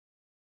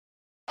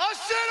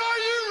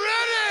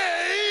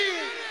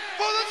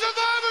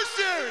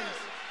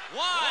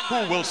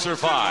who will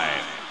survive?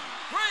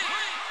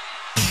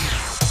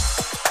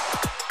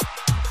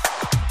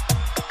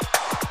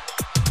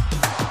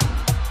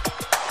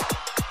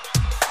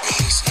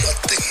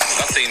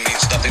 Nothing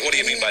means nothing. What do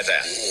you mean by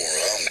that?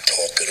 I'm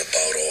talking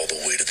about all the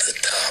way to the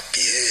top,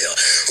 yeah.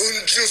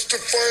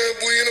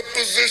 Unjustifiably in a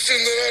position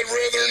that I'd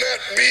rather not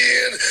be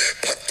in,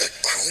 but the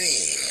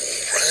cream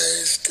will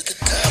rise to the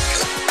top.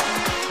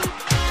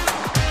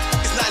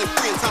 It's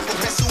 93 and time for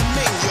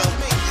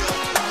WrestleMania.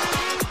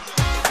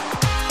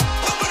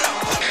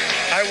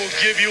 I will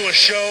give you a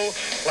show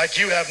like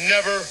you have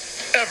never,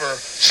 ever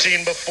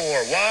seen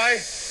before. Why?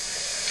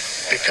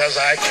 Because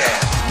I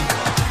can.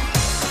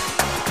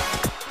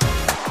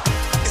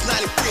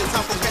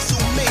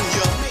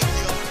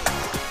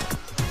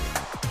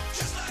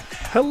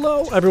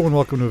 Hello, everyone.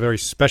 Welcome to a very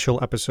special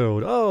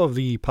episode of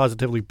the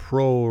Positively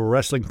Pro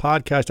Wrestling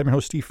Podcast. I'm your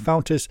host, Steve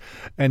Fountas,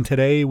 and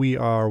today we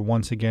are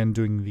once again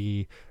doing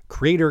the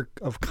Creator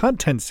of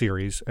Content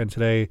series. And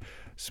today,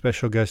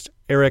 special guest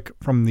Eric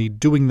from the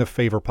Doing the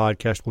Favor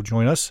podcast will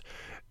join us.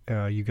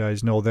 You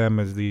guys know them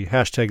as the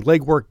hashtag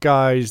Legwork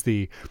guys,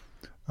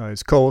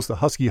 his co-host, the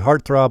Husky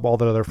Heartthrob, all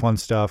that other fun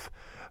stuff.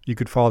 You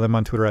could follow them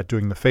on Twitter at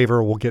Doing the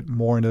Favor. We'll get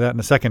more into that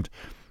in a second.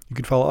 You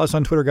can follow us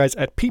on Twitter, guys,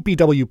 at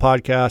PPW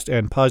Podcast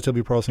and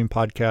Positively Pro Wrestling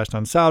Podcast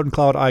on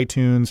SoundCloud,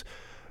 iTunes,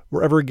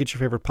 wherever you get your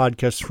favorite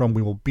podcasts from.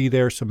 We will be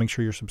there, so make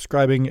sure you're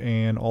subscribing,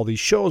 and all these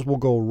shows will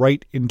go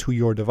right into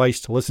your device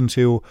to listen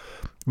to.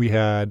 We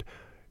had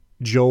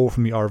Joe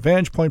from the Our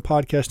Vantage Point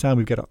podcast on.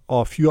 We've got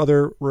a few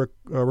other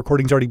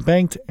recordings already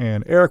banked,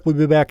 and Eric will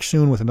be back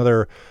soon with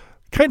another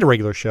kind of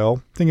regular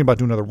show. Thinking about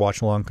doing another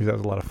watch-along because that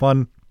was a lot of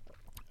fun.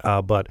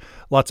 But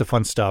lots of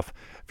fun stuff.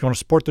 If you want to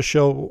support the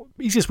show,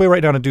 easiest way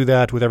right now to do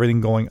that with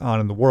everything going on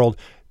in the world,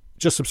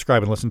 just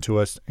subscribe and listen to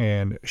us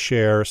and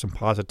share some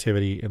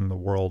positivity in the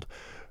world,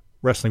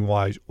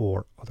 wrestling-wise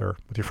or other,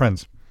 with your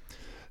friends.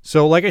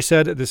 So like I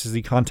said, this is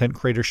the Content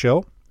Creator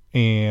Show,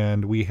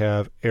 and we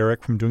have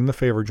Eric from Doing the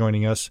Favor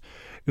joining us.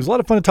 It was a lot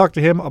of fun to talk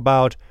to him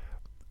about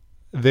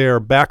their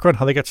background,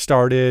 how they got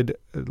started,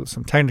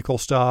 some technical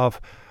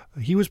stuff.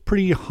 He was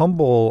pretty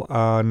humble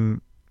on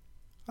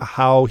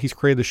how he's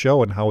created the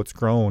show and how it's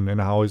grown and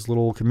how his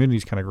little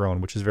community's kind of grown,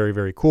 which is very,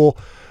 very cool.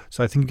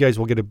 So I think you guys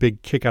will get a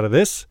big kick out of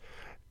this.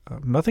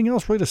 Nothing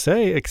else really to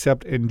say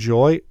except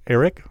enjoy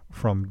Eric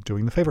from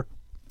Doing the Favor.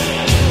 Here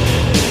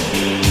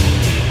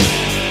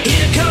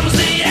comes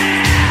the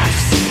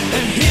axe,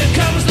 and here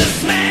comes the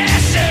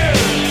smasher,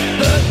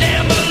 the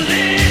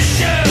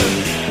demolition,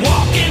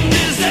 walking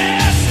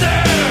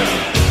disaster.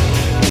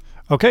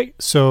 Okay,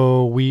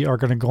 so we are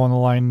going to go on the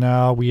line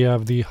now. We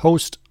have the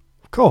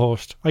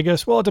co-host, I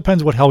guess. Well, it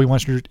depends what hell he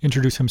wants to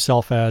introduce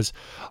himself as.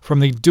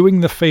 From the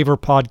Doing the Favor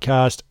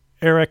podcast,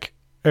 Eric.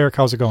 Eric,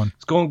 how's it going?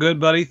 It's going good,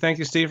 buddy. Thank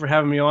you, Steve, for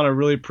having me on. I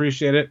really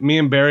appreciate it. Me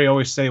and Barry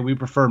always say we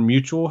prefer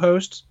mutual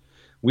hosts.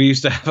 We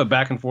used to have a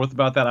back and forth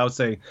about that. I would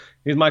say,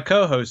 he's my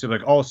co-host. He'd be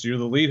like, oh, so you're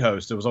the lead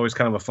host. It was always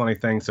kind of a funny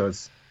thing, so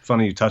it's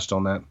funny you touched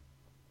on that.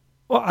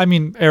 Well, I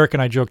mean, Eric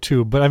and I joke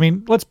too, but I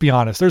mean, let's be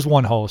honest. There's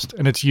one host,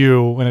 and it's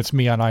you, and it's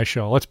me on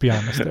iShow. Let's be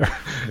honest there.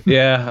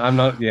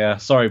 Yeah,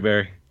 sorry,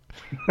 Barry.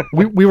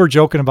 we were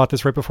joking about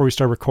this right before we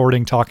started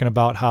recording, talking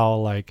about how,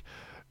 like,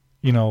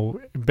 you know,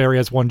 Barry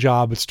has one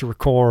job, it's to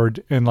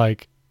record, and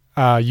like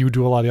you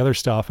do a lot of the other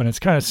stuff, and it's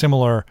kind of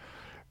similar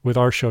with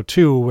our show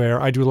too,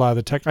 where I do a lot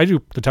of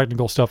the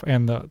technical stuff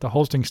and the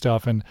hosting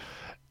stuff, and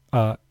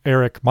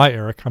Eric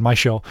on my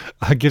show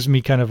gives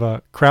me kind of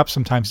a crap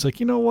sometimes. He's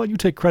like, you know what, you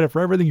take credit for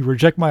everything, you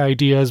reject my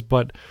ideas,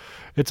 but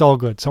it's all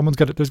good.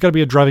 There's got to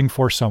be a driving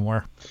force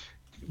somewhere.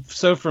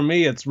 So for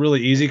me, it's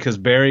really easy because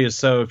Barry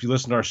is if you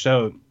listen to our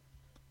show,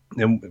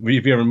 and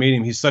if you ever meet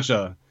him, he's such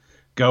a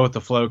go with the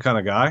flow kind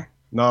of guy.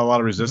 Not a lot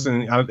of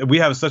resistance. We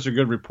have such a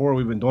good rapport.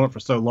 We've been doing it for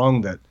so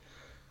long that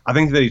I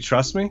think that he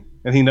trusts me,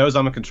 and he knows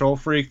I'm a control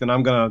freak. Then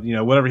I'm going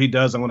to, whatever he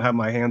does, I'm going to have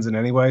my hands in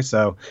anyway.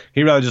 So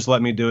he'd rather just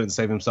let me do it and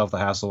save himself the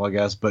hassle, I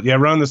guess. But yeah,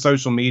 running the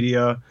social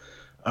media,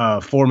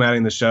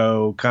 formatting the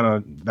show, kind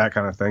of that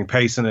kind of thing,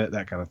 pacing it,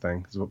 that kind of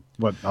thing is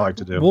what I like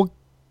to do.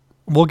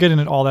 We'll get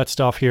into all that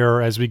stuff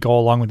here as we go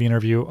along with the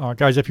interview.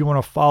 Guys, if you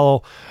want to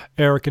follow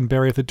Eric and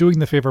Barry at the Doing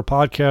the Favor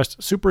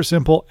podcast, super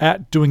simple,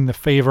 at Doing the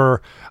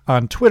Favor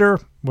on Twitter,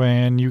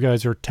 when you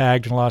guys are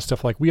tagged and a lot of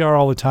stuff like we are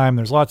all the time.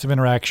 There's lots of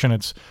interaction.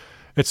 It's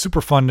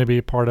super fun to be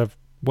a part of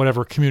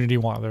whatever community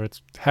you want, whether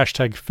it's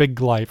hashtag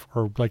FigLife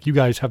or like you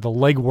guys have the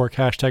Legwork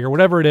hashtag or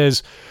whatever it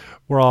is.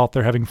 We're all out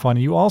there having fun.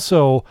 You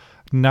also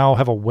now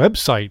have a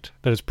website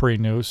that is pretty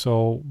new.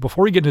 So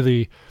before we get into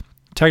the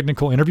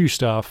technical interview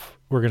stuff,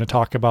 we're going to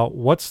talk about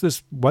what's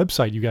this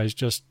website you guys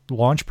just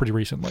launched pretty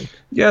recently.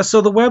 Yeah,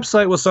 so the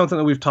website was something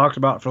that we've talked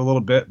about for a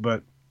little bit,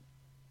 but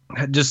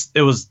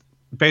it was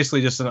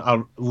basically just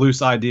a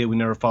loose idea we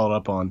never followed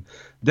up on.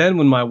 Then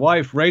when my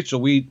wife,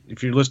 Rachel,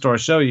 if you listen to our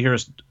show, you hear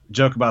us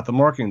joke about the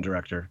marketing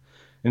director.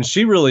 And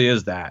she really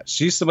is that.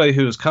 She's somebody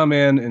who has come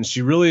in and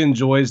she really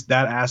enjoys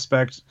that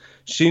aspect.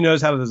 She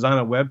knows how to design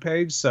a web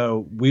page.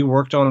 So we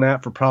worked on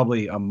that for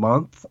probably a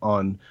month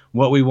on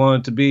what we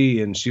wanted to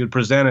be. And she would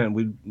present it and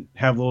we'd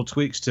have little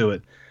tweaks to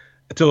it.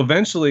 until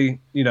eventually,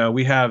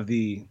 we have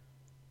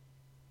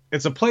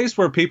it's a place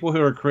where people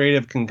who are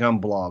creative can come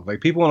blog.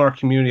 Like people in our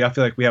community, I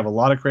feel like we have a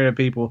lot of creative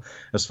people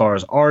as far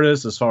as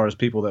artists, as far as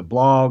people that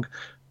blog,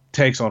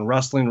 takes on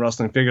wrestling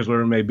figures,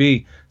 whatever it may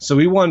be. So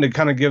we wanted to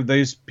kind of give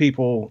these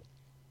people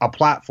a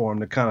platform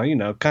to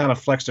kind of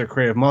flex their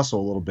creative muscle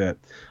a little bit.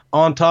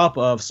 On top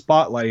of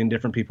spotlighting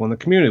different people in the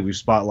community, we've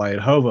spotlighted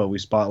Hova, we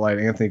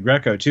spotlighted Anthony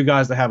Greco, two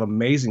guys that have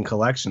amazing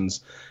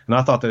collections, and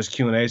I thought those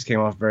Q&As came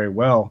off very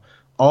well.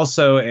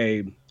 Also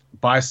a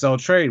buy-sell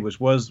trade, which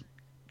was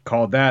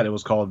called that. It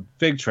was called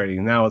fig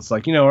trading. Now it's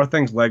like, our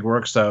thing's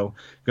legwork, so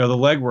go to the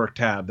legwork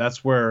tab.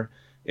 That's where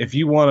if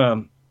you want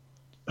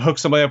to hook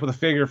somebody up with a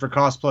figure for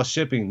cost plus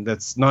shipping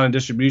that's not in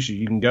distribution,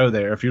 you can go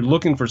there. If you're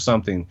looking for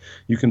something,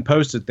 you can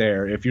post it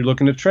there. If you're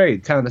looking to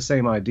trade, kind of the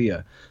same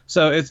idea.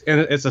 So it's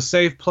a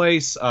safe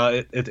place.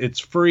 It's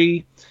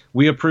free.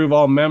 We approve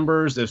all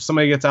members. If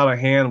somebody gets out of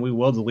hand, we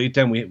will delete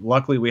them.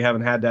 Luckily we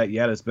haven't had that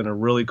yet. It's been a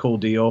really cool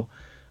deal.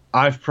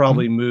 I've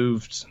probably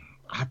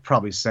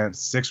sent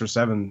 6 or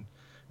 7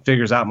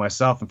 figures out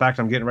myself. In fact,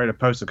 I'm getting ready to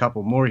post a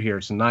couple more here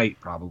tonight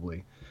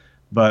probably.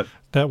 But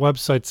that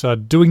website's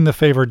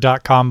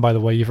doingthefavor.com, by the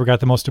way. You forgot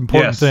the most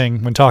important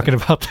thing when talking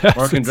about that.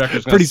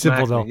 It's pretty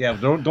simple, though. Yeah,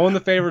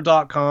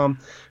 doingthefavor.com.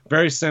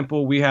 Very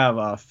simple. We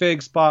have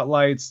fig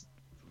spotlights.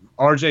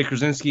 RJ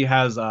Krasinski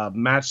has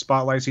match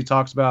spotlights he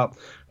talks about.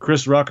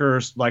 Chris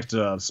Rucker likes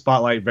to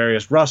spotlight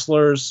various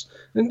wrestlers.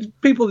 And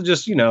people to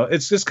just,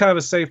 it's just kind of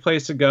a safe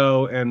place to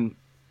go. And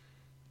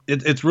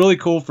it's really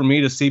cool for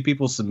me to see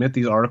people submit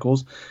these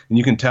articles. And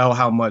you can tell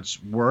how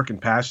much work and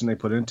passion they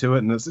put into it.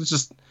 And it's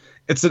just...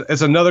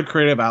 It's another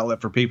creative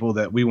outlet for people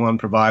that we want to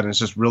provide, and it's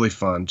just really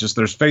fun. Just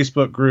there's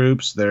Facebook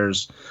groups,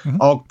 there's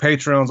all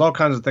Patreons, all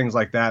kinds of things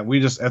like that.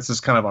 That's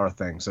just kind of our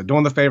thing. So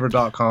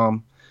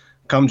doingthefavor.com,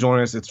 come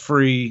join us. It's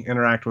free.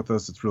 Interact with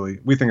us.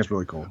 We think it's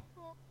really cool.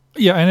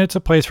 Yeah, and it's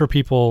a place for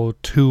people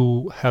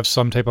to have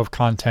some type of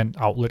content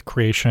outlet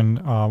creation,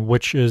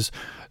 which is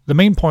the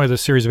main point of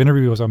this series of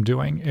interviews I'm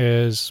doing.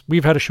 Is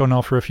we've had a show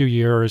now for a few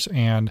years,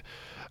 and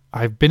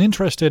I've been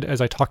interested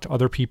as I talk to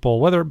other people,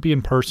 whether it be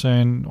in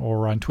person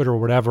or on Twitter or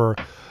whatever,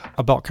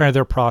 about kind of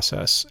their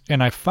process.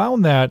 And I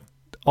found that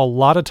a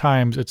lot of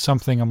times it's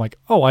something I'm like,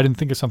 oh, I didn't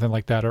think of something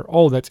like that, or,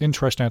 oh, that's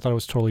interesting. I thought it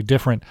was totally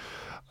different.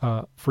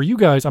 For you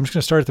guys, I'm just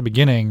going to start at the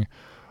beginning.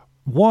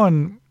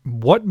 One,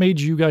 what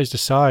made you guys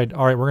decide,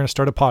 all right, we're going to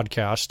start a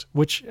podcast,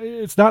 which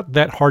it's not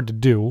that hard to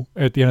do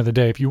at the end of the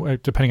day,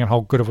 depending on how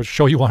good of a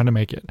show you wanted to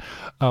make it.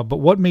 But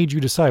what made you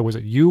decide? Was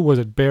it you? Was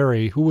it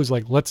Barry? Who was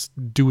like, let's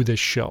do this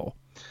show?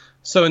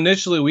 So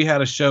initially, we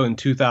had a show in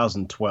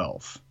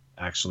 2012.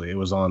 Actually, it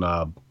was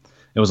on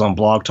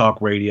Blog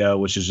Talk Radio,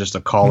 which is just a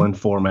call-in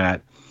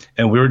format,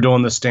 and we were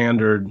doing the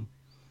standard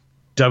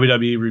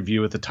WWE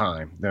review at the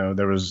time.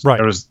 There was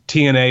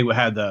TNA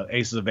had the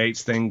Aces of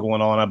Eights thing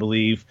going on, I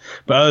believe,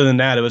 but other than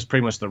that, it was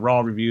pretty much the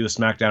Raw review, the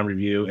SmackDown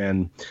review,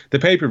 and the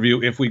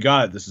pay-per-view. If we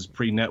got it, this is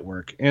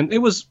pre-network, and it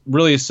was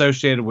really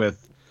associated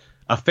with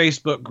a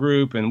Facebook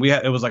group, and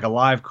it was like a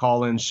live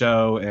call-in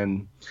show,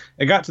 and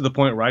it got to the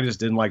point where I just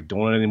didn't like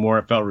doing it anymore.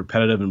 It felt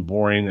repetitive and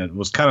boring. It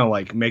was kind of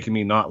like making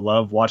me not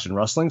love watching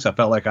wrestling, so I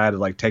felt like I had to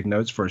like take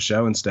notes for a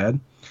show instead.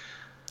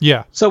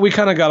 Yeah. So we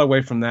kind of got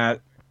away from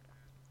that.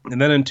 And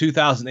then in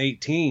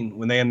 2018,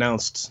 when they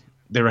announced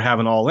they were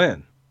having All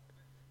In,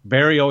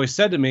 Barry always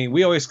said to me,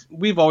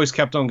 we've always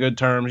kept on good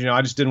terms.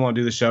 I just didn't want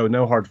to do the show.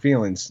 No hard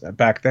feelings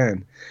back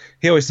then.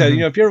 He always said,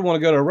 if you ever want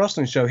to go to a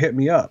wrestling show, hit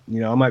me up.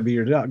 I might be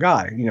your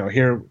guy.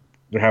 Here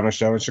they're having a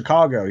show in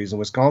Chicago. He's in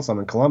Wisconsin. I'm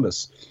in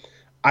Columbus.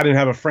 I didn't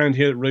have a friend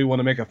here that really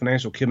wanted to make a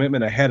financial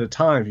commitment ahead of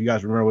time. If you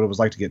guys remember what it was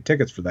like to get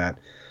tickets for that.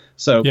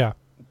 So yeah,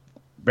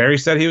 Barry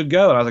said he would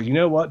go. And I was like, you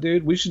know what,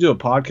 dude, we should do a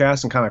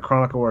podcast and kind of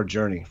chronicle our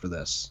journey for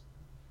this.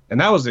 And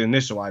that was the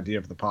initial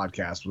idea for the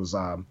podcast, was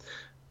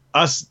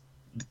us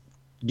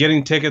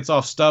getting tickets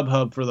off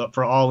StubHub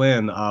for All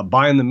In,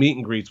 buying the meet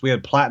and greets. We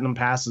had platinum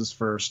passes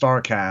for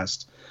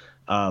StarCast,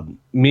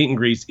 meet and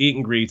greets, eat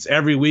and greets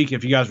every week.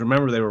 If you guys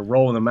remember, they were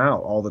rolling them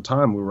out all the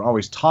time. We were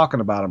always talking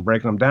about them,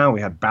 breaking them down.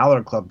 We had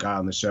Ballard Club guy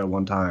on the show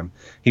one time.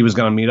 He was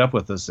going to meet up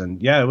with us, and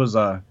yeah, it was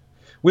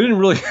we didn't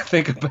really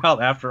think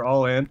about after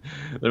All In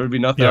there would be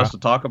nothing else to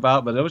talk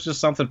about, but it was just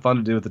something fun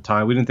to do at the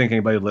time. We didn't think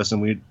anybody would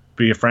listen. To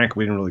be frank,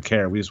 we didn't really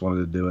care. We just wanted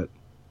to do it.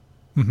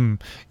 Mm-hmm.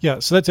 Yeah,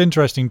 so that's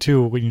interesting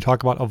too when you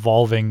talk about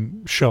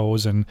evolving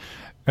shows. And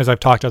as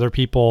I've talked to other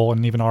people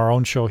and even our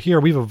own show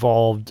here, we've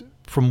evolved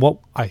from what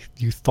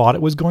you thought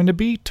it was going to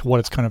be to what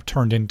it's kind of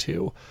turned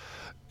into.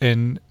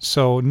 And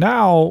so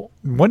now,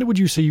 when would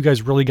you say you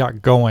guys really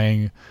got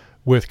going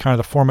with kind of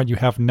the format you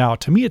have now?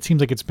 To me, it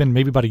seems like it's been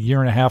maybe about a year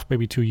and a half,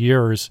 maybe 2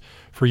 years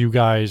for you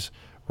guys,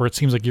 where it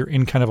seems like you're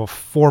in kind of a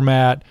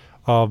format.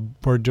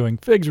 We're doing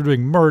figs, we're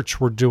doing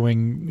merch, we're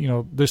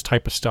doing, this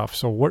type of stuff.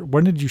 So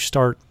when did you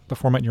start the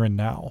format you're in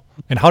now,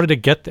 and how did it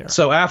get there?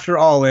 So after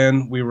All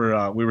In, we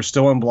were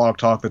still on Blog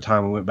Talk at the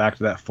time. We went back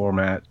to that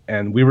format,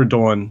 and we were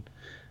doing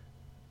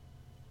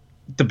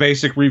the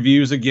basic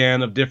reviews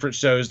again of different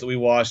shows that we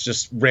watched,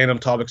 just random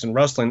topics in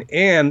wrestling.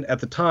 And at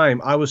the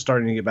time, I was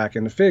starting to get back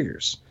into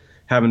figures.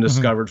 having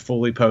discovered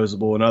Fully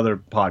Posable and other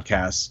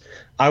podcasts,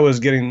 I was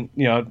getting,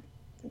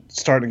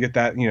 starting to get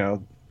that,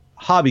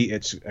 hobby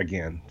itch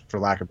again, for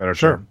lack of a better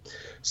term.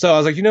 So I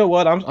was like, you know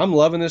what? I'm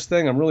loving this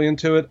thing. I'm really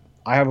into it.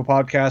 I have a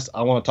podcast.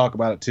 I want to talk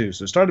about it too.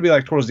 So it started to be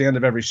like towards the end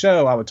of every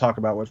show, I would talk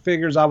about what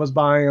figures I was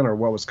buying or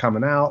what was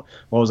coming out,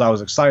 I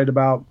was excited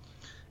about.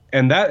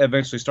 And that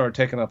eventually started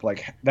taking up,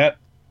 like, that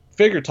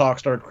figure talk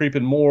started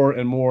creeping more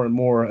and more and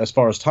more as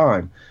far as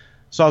time.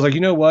 So I was like, you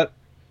know what?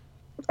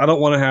 I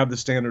don't want to have the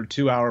standard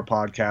 2-hour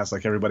podcast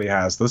like everybody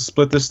has. Let's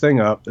split this thing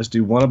up. Let's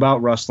do one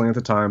about wrestling at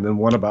the time, then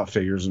one about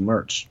figures and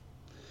merch.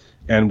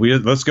 And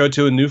let's go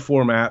to a new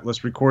format.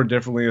 Let's record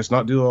differently. Let's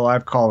not do the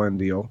live call-in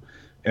deal.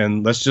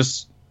 And let's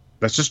just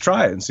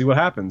try it and see what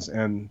happens.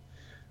 And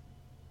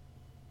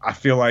I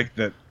feel like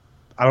that,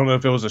 I don't know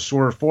if it was a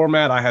shorter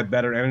format. I had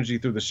better energy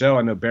through the show.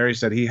 I know Barry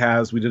said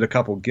we did a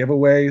couple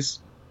giveaways,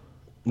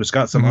 which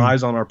got some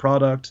eyes on our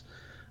product,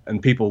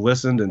 and people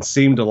listened and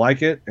seemed to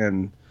like it,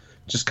 and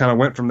just kind of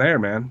went from there,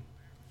 man.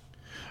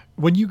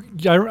 When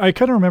I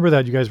kind of remember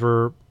that you guys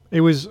were,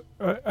 it was,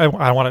 I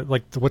want to,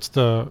 like, what's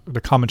the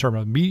common term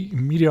of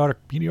meteoric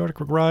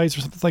rise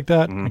or something like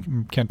that? I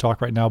can't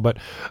talk right now, but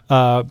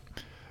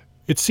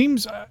it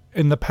seems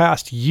in the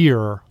past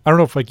year, I don't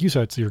know if, like you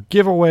said, it's your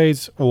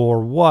giveaways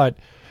or what,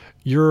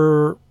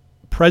 your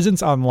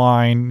presence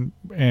online,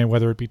 and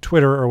whether it be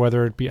Twitter or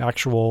whether it be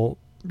actual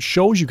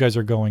shows you guys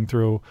are going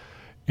through,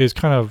 is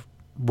kind of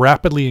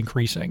rapidly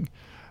increasing.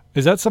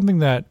 Is that something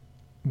that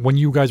when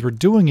you guys were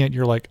doing it,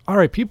 you're like, all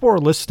right, people are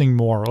listening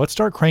more. Let's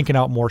start cranking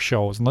out more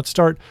shows and let's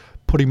start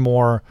putting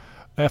more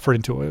effort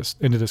into this?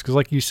 Because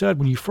like you said,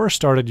 when you first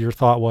started, your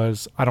thought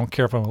was, I don't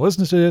care if I'm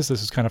listening to this.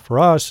 This is kind of for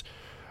us.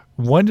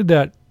 When did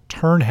that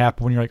turn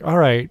happen when you're like, all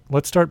right,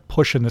 let's start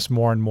pushing this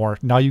more and more?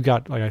 Now you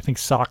got, like, I think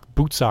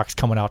boot socks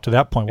coming out to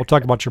that point. We'll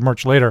talk about your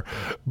merch later.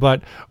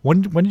 But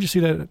when did you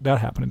see that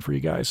happening for you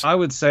guys? I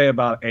would say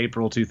about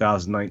April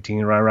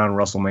 2019, right around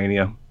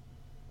WrestleMania.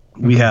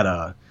 We had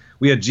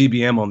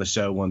GBM on the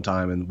show one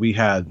time, and we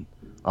had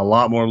a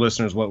lot more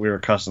listeners what we were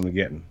accustomed to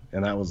getting.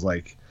 And that was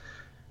like,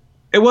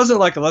 it wasn't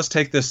like a let's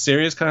take this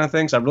serious kind of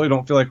thing. So I really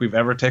don't feel like we've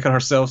ever taken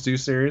ourselves too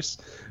serious.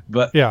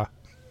 But yeah,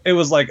 it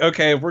was like,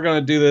 okay, if we're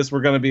going to do this,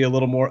 we're going to be a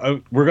little more,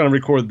 we're going to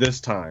record this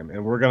time,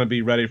 and we're going to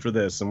be ready for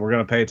this, and we're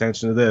going to pay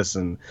attention to this.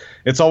 And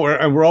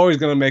we're always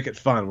going to make it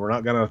fun. We're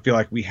not going to feel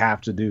like we have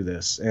to do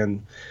this.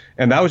 And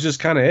that was just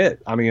kind of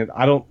it. I mean,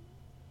 I don't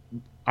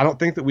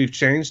think that we've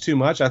changed too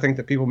much. I think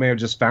that people may have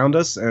just found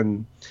us,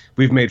 and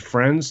we've made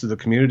friends to the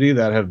community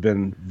that have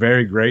been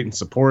very great and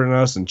supporting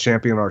us and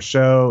championing our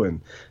show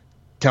and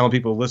telling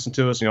people to listen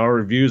to us. Our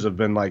reviews have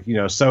been like,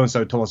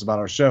 so-and-so told us about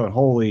our show, and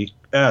holy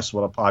S,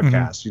 what a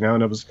podcast,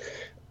 and it was,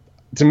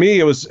 to me,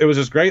 it was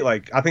just great.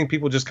 Like, I think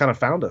people just kind of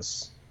found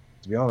us,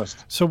 to be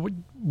honest. So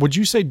would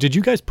you say, did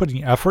you guys put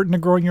any effort into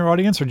growing your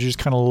audience, or did you just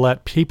kind of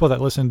let people that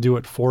listen do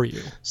it for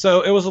you?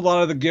 So it was a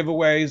lot of the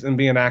giveaways and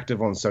being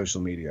active on social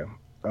media.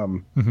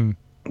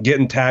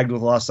 Getting tagged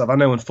with a lot of stuff. I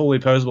know when Fully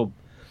Posable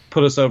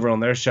put us over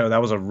on their show,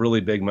 that was a really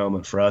big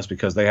moment for us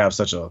because they have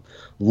such a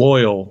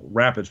loyal,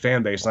 rapid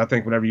fan base. And I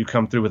think whenever you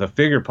come through with a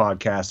figure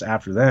podcast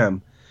after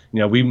them,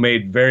 we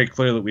made very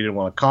clear that we didn't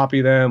want to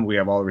copy them. We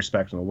have all the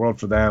respect in the world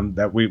for them,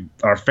 that we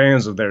are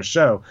fans of their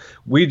show.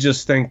 We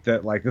just think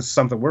that, like, this is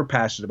something we're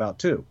passionate about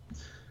too.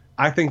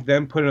 I think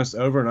them putting us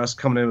over and us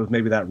coming in with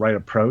maybe that right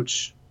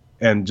approach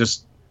and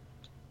just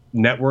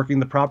networking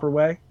the proper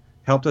way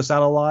helped us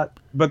out a lot.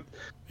 But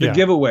the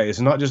giveaways,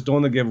 and not just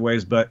doing the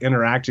giveaways, but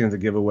interacting with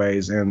the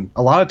giveaways. And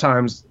a lot of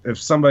times, if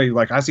somebody,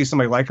 like, I see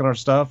somebody liking our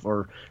stuff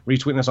or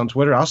retweeting us on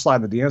Twitter, I'll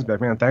slide in the DMs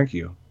back, man, thank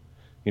you.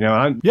 We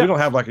don't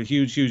have like a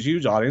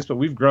huge audience, but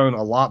we've grown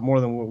a lot more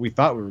than what we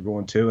thought we were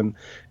going to. And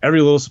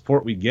every little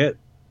support we get,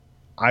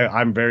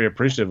 I'm very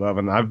appreciative of.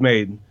 And I've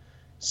made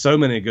so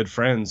many good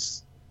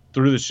friends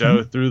through the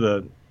show, through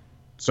the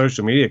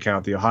social media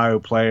account, the Ohio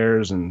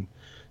players and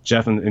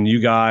Jeff and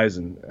you guys.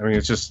 And I mean,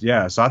 it's just,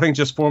 so I think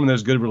just forming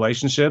those good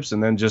relationships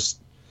and then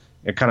just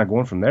it kind of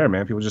going from there,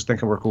 man. People just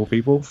thinking we're cool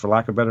people, for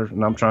lack of better.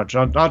 And I'm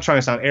not trying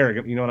to sound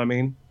arrogant. You know what I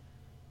mean?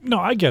 No,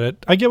 I get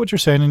it. I get what you're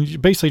saying.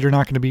 And basically, you're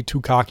not going to be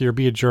too cocky or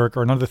be a jerk.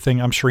 Or another thing,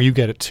 I'm sure you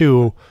get it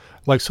too.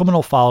 Like, someone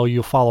will follow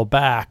you, follow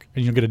back,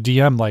 and you'll get a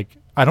DM like,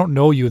 I don't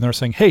know you. And they're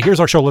saying, hey, here's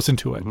our show. Listen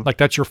to it. Like,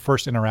 that's your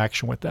first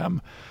interaction with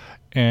them.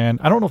 And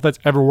I don't know if that's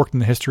ever worked in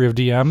the history of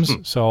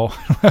DMs. So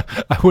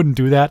I wouldn't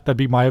do that. That'd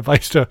be my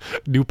advice to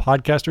new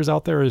podcasters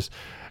out there is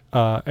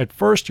at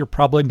first, you're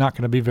probably not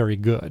going to be very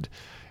good.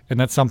 And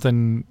that's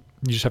something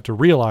you just have to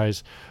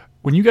realize.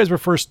 When you guys were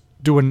first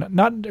doing,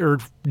 not in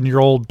your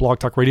old Blog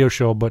Talk Radio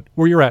show, but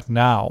where you're at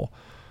now,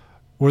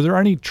 were there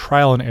any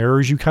trial and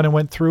errors you kind of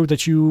went through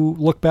that you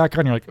look back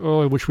on? You're like,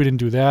 oh, I wish we didn't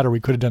do that, or we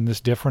could have done this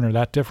different or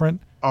that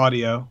different?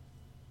 Audio.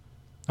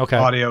 Okay.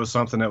 Audio was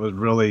something that was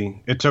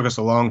really, it took us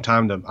a long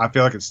time to, I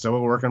feel like it's still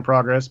a work in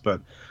progress,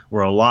 but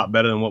we're a lot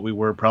better than what we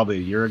were probably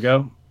a year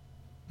ago.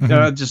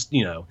 Just,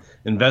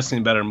 investing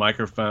in better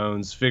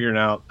microphones, figuring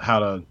out how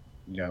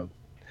to,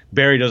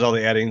 Barry does all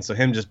the editing, so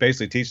him just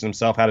basically teaching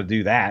himself how to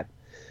do that.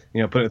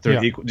 Put it through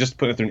Yeah. just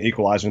put it through an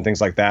equalizer and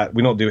things like that.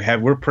 We don't do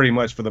heavy. We're pretty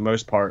much for the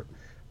most part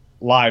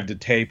live to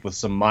tape with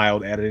some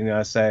mild editing,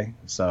 I say.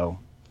 So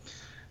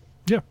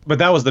Yeah. but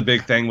that was the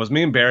big thing, was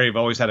me and Barry have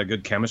always had a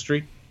good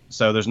chemistry.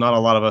 So there's not a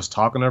lot of us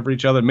talking over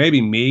each other. Maybe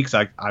me, because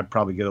I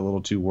probably get a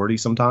little too wordy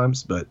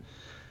sometimes. But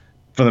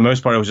for the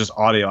most part, it was just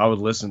audio. I would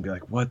listen and be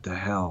like, what the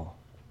hell?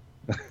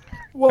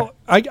 Well,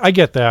 I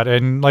get that,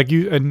 and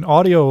and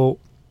audio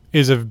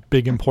is a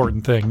big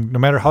important thing. No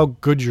matter how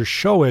good your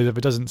show is, if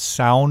it doesn't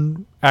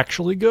sound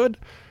actually good,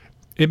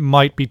 it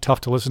might be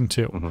tough to listen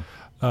to. Mm-hmm.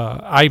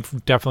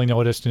 I've definitely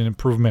noticed an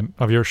improvement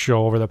of your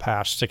show over the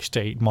past 6 to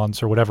 8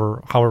 months, or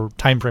however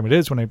time frame it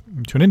is when I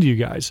tune into you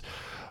guys.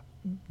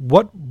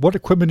 What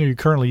equipment are you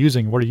currently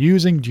using? What are you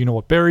using? Do you know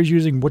what Barry's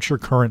using? What's your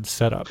current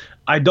setup?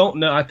 I don't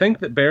know. I think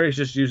that Barry's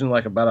just using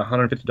like about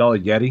 $150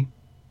 Yeti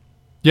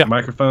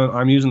microphone.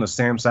 I'm using the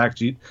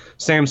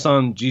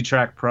Samsung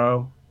G-Track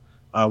Pro.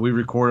 We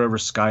record over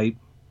Skype.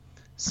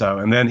 So,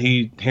 and then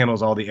he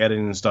handles all the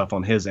editing and stuff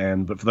on his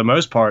end. But for the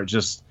most part,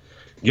 just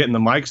getting the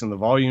mics and the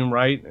volume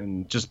right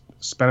and just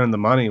spending the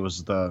money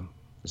is the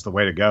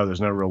way to go. There's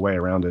no real way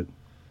around it.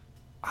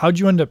 How'd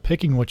you end up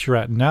picking what you're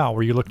at now?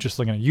 Were you just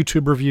looking at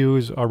YouTube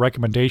reviews,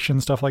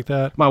 recommendations, stuff like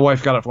that? My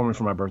wife got it for me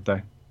for my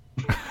birthday.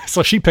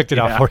 So she picked it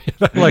out for you.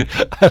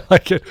 I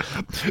like it.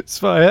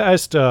 So I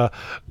asked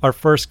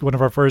one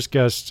of our first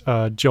guests,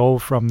 Joe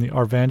from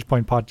our Vantage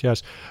Point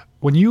podcast,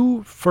 when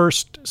you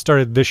first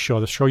started this show,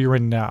 the show you're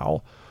in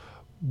now,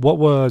 what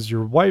was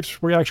your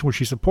wife's reaction? Was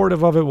she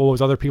supportive of it? What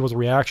was other people's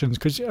reactions?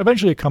 Because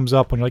eventually it comes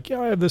up when you're like,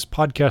 yeah, I have this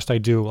podcast I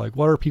do. Like,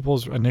 what are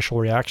people's initial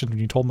reactions when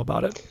you told them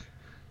about it?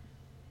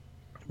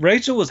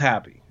 Rachel was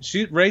happy.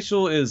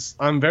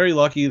 I'm very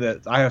lucky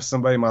that I have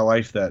somebody in my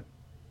life that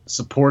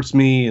supports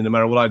me, and no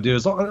matter what I do,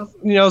 as long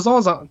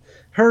as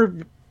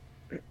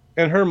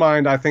in her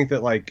mind, I think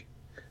that like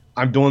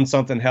I'm doing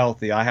something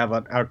healthy. I have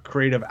a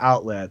creative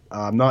outlet.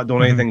 I'm not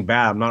doing anything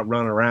bad. I'm not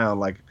running around.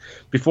 Like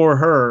before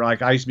her,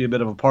 like I used to be a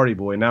bit of a party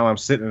boy. Now I'm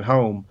sitting at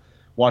home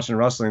watching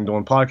wrestling,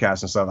 doing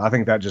podcasts and stuff. I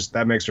think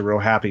that makes her real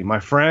happy. My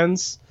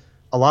friends,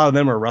 a lot of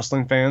them are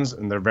wrestling fans,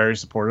 and they're very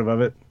supportive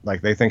of it.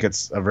 Like they think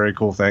it's a very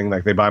cool thing.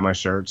 Like they buy my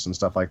shirts and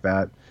stuff like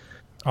that.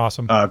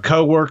 Awesome.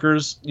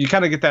 Co-workers, you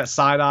kind of get that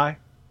side eye,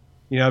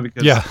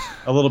 because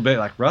a little bit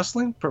like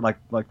wrestling, like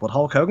what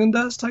Hulk Hogan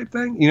does type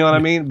thing. You know what I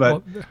mean?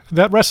 But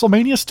that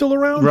WrestleMania is still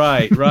around?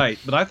 Right.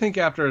 But I think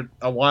after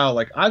a while,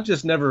 like I've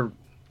never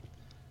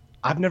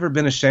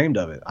been ashamed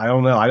of it. I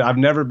don't know. I've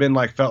never been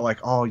felt like,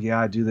 oh yeah,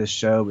 I do this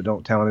show, but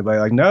don't tell anybody.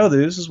 Like, no,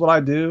 dude, this is what I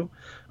do.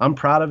 I'm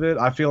proud of it.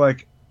 I feel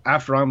like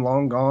after I'm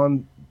long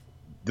gone,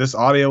 this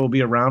audio will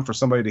be around for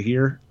somebody to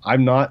hear.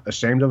 I'm not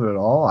ashamed of it at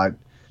all. I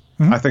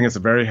think it's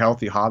a very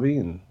healthy hobby,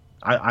 and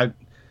I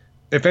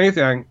if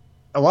anything,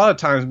 a lot of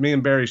times me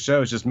and Barry's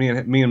show is just me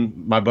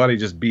and my buddy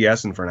just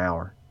BSing for an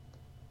hour.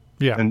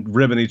 Yeah. And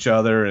ribbing each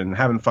other and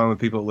having fun with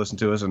people that listen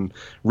to us and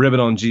ribbing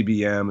on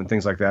GBM and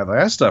things like that. Like,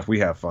 that's stuff we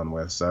have fun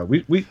with. So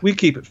we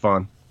keep it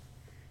fun.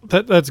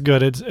 That's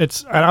good.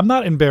 It's I'm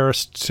not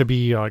embarrassed to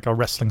be like a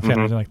wrestling fan or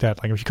anything like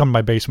that. Like if you come to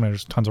my basement,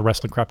 there's tons of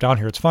wrestling crap down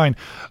here. It's fine.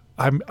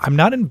 I'm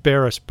not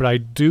embarrassed, but I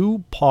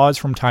do pause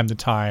from time to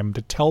time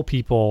to tell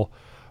people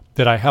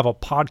that I have a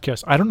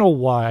podcast. I don't know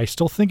why. I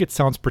still think it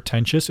sounds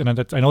pretentious, and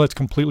I know that's a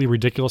completely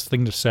ridiculous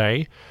thing to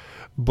say,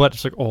 but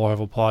it's like, oh, I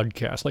have a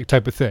podcast, like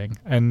type of thing.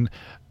 And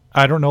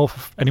I don't know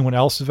if anyone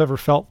else has ever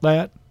felt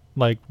that,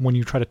 like when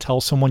you try to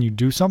tell someone you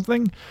do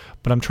something,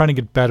 but I'm trying to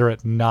get better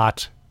at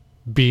not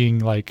being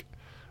like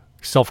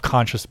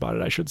self-conscious about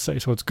it, I should say.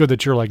 So it's good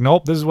that you're like,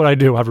 nope, this is what I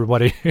do,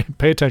 everybody.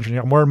 Pay attention.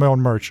 I'm wearing my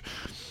own merch.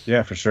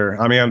 Yeah, for sure.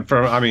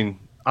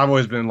 I've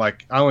always been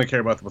like, I only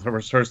care about what the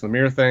person in the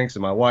mirror thinks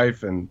and my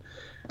wife, and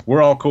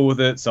we're all cool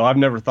with it. So I've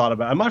never thought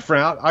about it. And my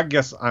friend, I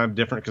guess I'm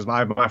different because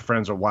my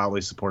friends are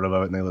wildly supportive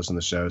of it and they listen to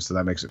the show. So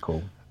that makes it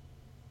cool.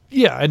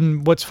 Yeah.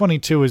 And what's funny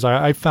too, is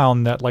I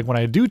found that like when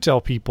I do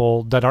tell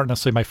people that aren't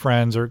necessarily my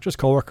friends or just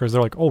coworkers,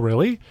 they're like, oh,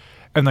 really?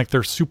 And like,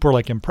 they're super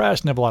like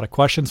impressed and have a lot of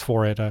questions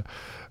for it.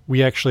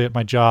 We actually at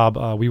my job,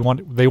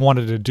 they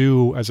wanted to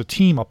do as a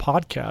team a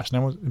podcast,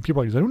 and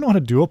people are like, I don't know how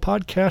to do a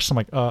podcast. I'm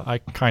like, I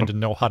kind of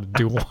know how to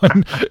do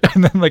one.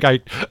 And then like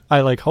I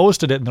like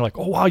hosted it, and they're like,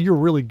 oh wow, you're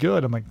really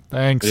good. I'm like,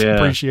 thanks,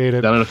 appreciate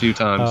it. Done it a few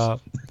times.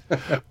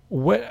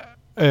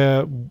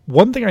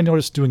 One thing I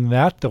noticed doing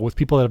that though with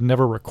people that have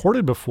never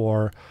recorded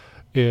before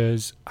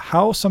is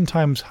I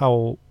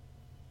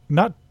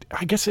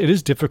guess it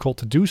is difficult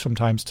to do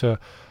sometimes to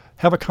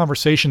have a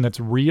conversation that's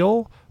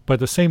real. But at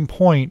the same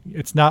point,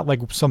 it's not like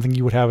something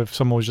you would have if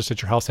someone was just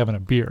at your house having a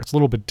beer. It's a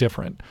little bit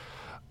different.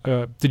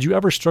 Did you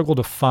ever struggle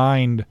to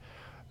find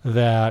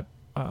that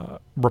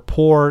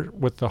rapport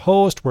with the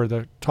host where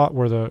the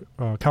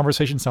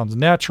conversation sounds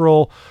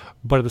natural,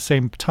 but at the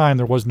same time,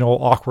 there was no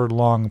awkward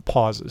long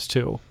pauses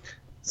too?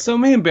 So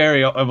me and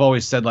Barry have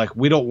always said, like,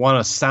 we don't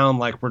want to sound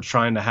like we're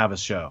trying to have a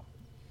show,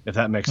 if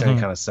that makes any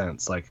kind of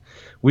sense. Like,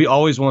 we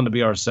always wanted to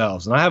be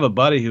ourselves. And I have a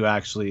buddy who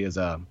actually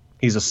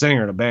he's a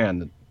singer in a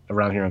band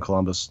around here in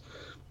Columbus,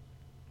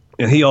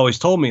 And he always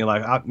told me,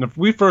 like, if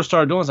we first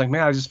started doing it, it's like,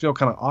 man, I just feel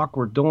kind of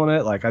awkward doing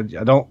it. Like, I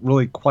don't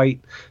really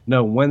quite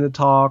know when to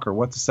talk or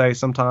what to say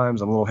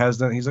sometimes. I'm a little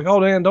hesitant. He's like, oh,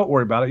 Dan, don't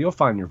worry about it. You'll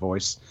find your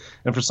voice.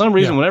 And for some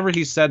reason, whenever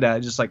he said that,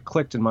 it just, like,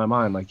 clicked in my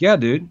mind. Like, yeah,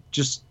 dude,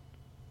 just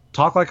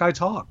talk like I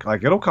talk.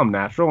 Like, it'll come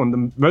natural.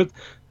 And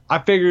I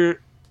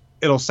figure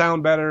it'll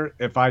sound better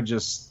if I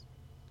just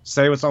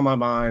say what's on my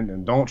mind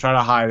and don't try to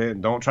hide it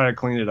and don't try to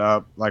clean it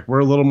up. Like, we're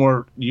a little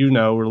more, we're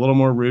a little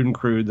more rude and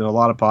crude than a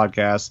lot of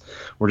podcasts.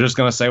 We're just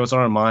going to say what's on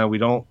our mind.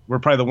 We're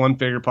probably the one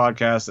figure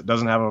podcast that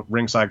doesn't have a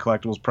Ringside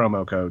Collectibles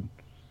promo code.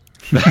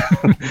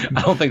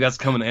 I don't think that's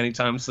coming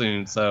anytime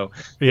soon. So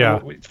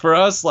yeah, for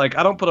us, like,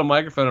 I don't put a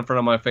microphone in front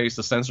of my face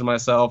to censor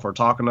myself or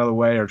talk another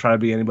way or try to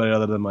be anybody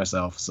other than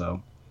myself.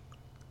 So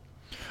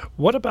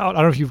what about,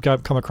 I don't know if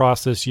you've come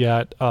across this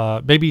yet,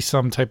 maybe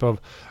some type of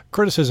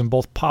criticism,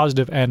 both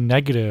positive and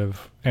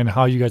negative, and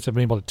how you guys have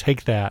been able to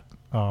take that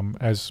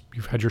as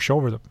you've had your show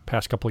over the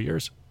past couple of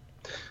years?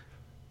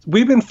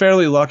 We've been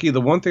fairly lucky.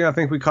 The one thing I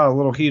think we caught a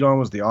little heat on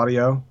was the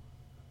audio,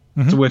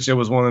 to which it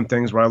was one of them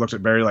things where I looked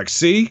at Barry like,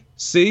 see,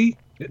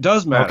 it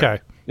does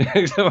matter.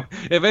 Okay.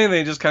 If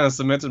anything, it just kind of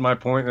cemented my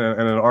point in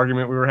an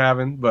argument we were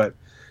having. But,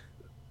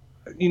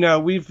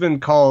 we've been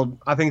called,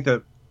 I think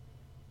that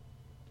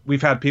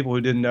we've had people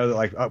who didn't know that,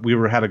 like, we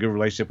had a good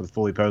relationship with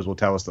Fully Posed will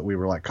tell us that we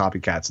were like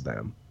copycats of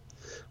them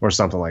or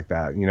something like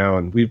that,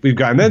 and we've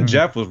got, and then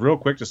Jeff was real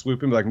quick to swoop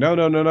in and be like,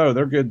 no,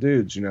 they're good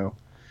dudes,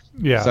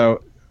 Yeah.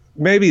 So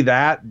maybe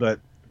that, but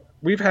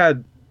we've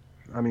had,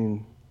 I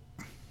don't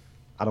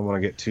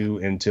want to get too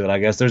into it. I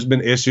guess there's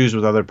been issues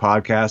with other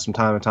podcasts from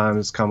time to time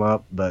that's come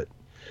up, but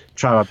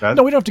try my best.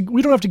 No, we don't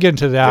have to get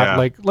into that. Yeah.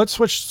 Like, let's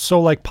switch.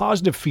 So, like,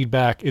 positive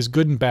feedback is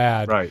good and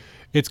bad. Right.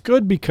 It's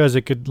good because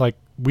it could, like,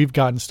 we've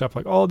gotten stuff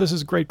like, oh, this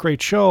is a great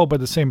show, but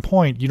at the same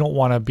point, you don't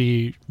want to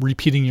be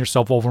repeating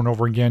yourself over and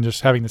over again,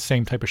 just having the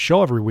same type of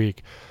show every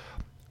week.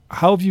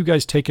 How have you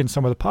guys taken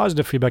some of the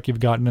positive feedback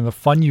you've gotten and the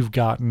fun you've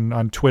gotten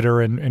on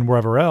Twitter and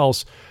wherever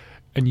else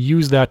and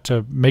use that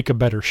to make a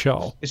better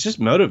show? It's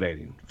just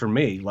motivating for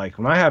me. Like,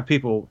 when I have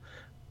people,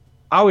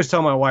 I always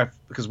tell my wife,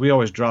 because we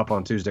always drop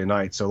on Tuesday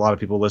night, so a lot of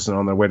people listen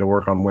on their way to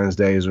work on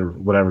Wednesdays or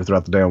whatever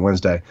throughout the day on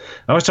Wednesday.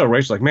 I always tell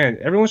Rachel, like, man,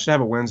 everyone should have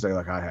a Wednesday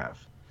like I have.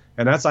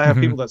 And I have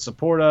people that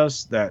support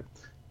us, that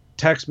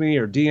text me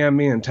or DM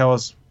me and tell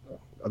us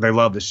they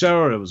love the show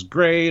or it was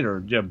great, or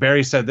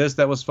Barry said this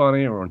that was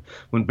funny, or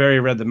when Barry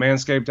read the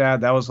Manscaped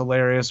ad, that was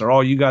hilarious, or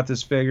oh, you got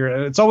this figure.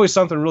 And it's always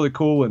something really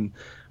cool. And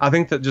I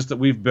think that just that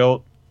we've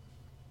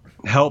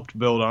helped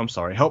build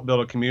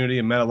a community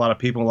and met a lot of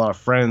people, a lot of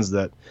friends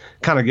that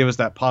kind of give us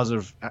that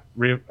positive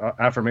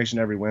affirmation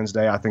every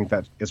Wednesday. I think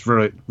that it's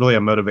really, really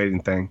a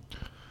motivating thing.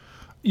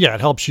 Yeah,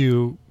 it helps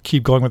you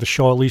keep going with the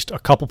show. At least a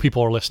couple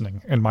people are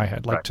listening in my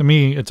head. Like, right. To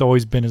me, it's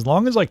always been, as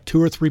long as like 2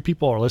 or 3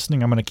 people are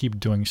listening, I'm going to keep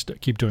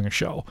doing a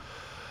show.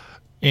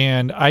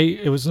 And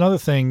it was another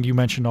thing you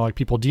mentioned, like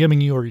people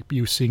DMing you or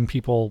you seeing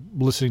people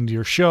listening to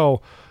your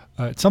show.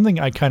 It's something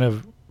I kind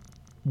of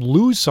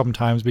lose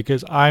sometimes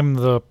because I'm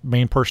the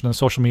main person on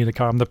social media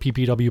account. I'm the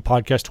PPW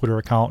podcast Twitter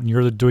account, and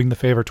you're doing the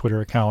favor Twitter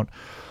account.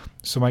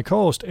 So my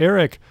co-host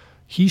Eric,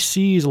 he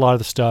sees a lot of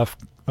the stuff,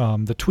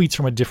 the tweets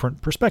from a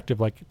different perspective,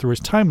 like through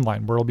his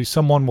timeline, where it'll be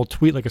someone will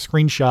tweet like a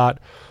screenshot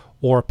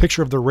or a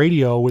picture of the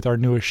radio with our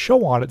newest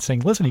show on it saying,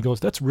 listen, he goes,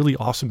 that's really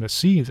awesome to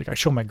see. He's like, I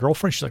show my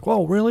girlfriend. She's like,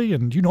 well, really?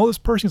 And do you know this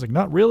person? He's like,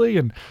 not really.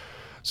 And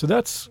so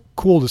that's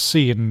cool to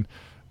see. And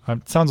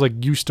it sounds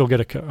like you still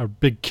get a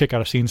big kick out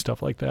of seeing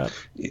stuff like that.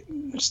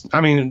 I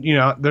mean,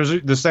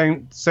 there's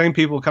the same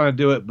people kind of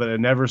do it, but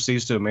it never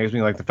ceases to amaze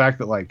me. Like the fact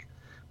that like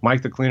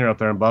Mike the Cleaner up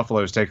there in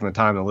Buffalo is taking the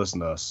time to listen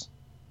to us.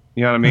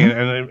 You know what I mean?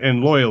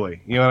 And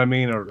loyally, you know what I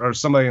mean? Or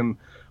somebody in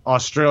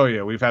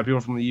Australia. We've had people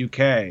from the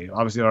UK,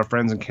 obviously our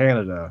friends in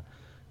Canada.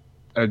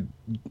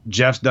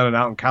 Jeff's done it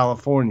out in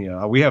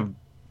California. We have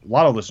a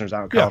lot of listeners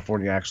out in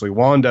California, actually.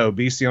 Wando,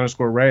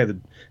 BC_Ray, the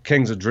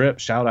Kings of Drip,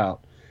 shout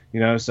out.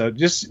 So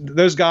just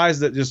those guys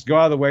that just go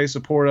out of the way,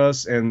 support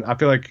us. And I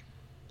feel like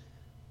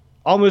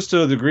almost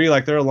to a degree,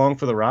 like they're along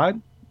for the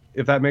ride,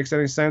 if that makes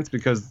any sense,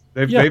 because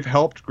they've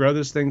helped grow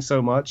this thing so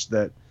much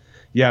that,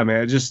 yeah,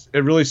 man,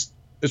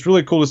 it's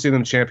really cool to see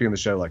them champion the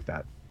show like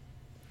that.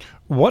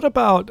 What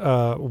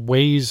about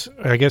ways,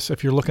 I guess,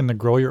 if you're looking to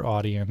grow your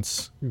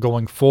audience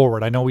going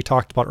forward? I know we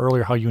talked about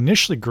earlier how you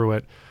initially grew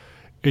it.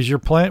 What's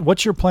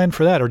your plan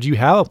for that? Or do you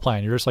have a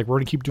plan? You're just like, we're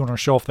going to keep doing our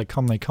show. If they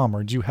come, they come.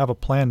 Or do you have a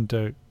plan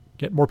to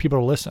get more people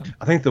to listen?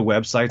 I think the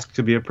websites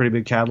could be a pretty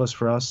big catalyst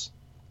for us.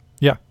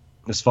 Yeah.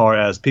 As far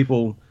as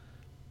people,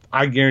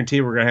 I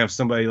guarantee we're going to have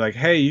somebody like,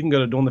 hey, you can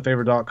go to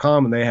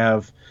doingthefavor.com and they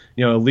have,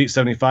 Elite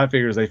 75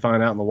 figures they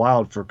find out in the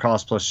wild for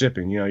cost plus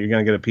shipping. You're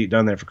going to get a Pete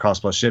Dunne there for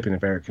cost plus shipping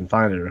if Eric can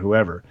find it or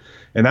whoever.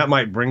 And that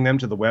might bring them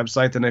to the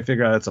website. Then they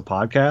figure out it's a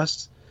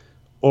podcast.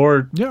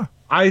 Or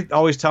I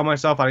always tell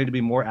myself I need to be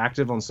more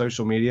active on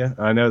social media.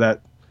 I know that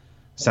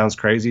sounds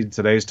crazy in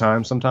today's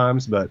time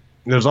sometimes, but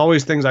there's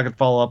always things I could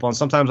follow up on.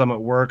 Sometimes I'm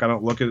at work. I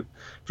don't look at it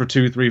for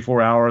 2, 3,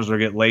 4 hours or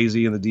get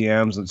lazy in the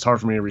DMs, and it's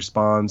hard for me to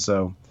respond.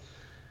 So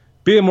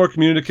being more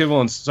communicative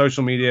on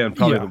social media and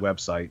probably the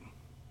website.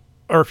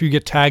 or if you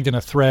get tagged in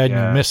a thread and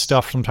you miss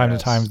stuff from time to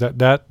time,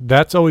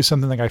 that's always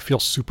something like I feel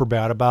super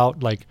bad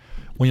about. Like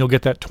when you'll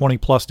get that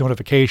 20+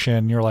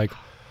 notification, you're like,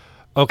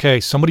 okay,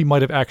 somebody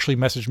might have actually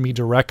messaged me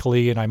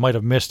directly and I might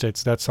have missed it.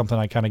 So that's something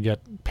I kind of get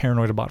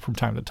paranoid about from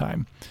time to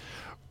time.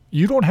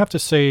 You don't have to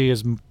say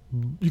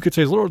you could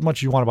say as little as much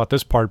as you want about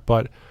this part,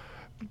 but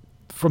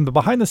from the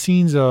behind the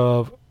scenes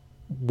of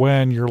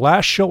when your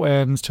last show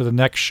ends to the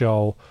next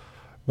show,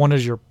 when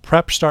does your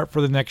prep start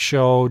for the next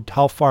show?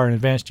 How far in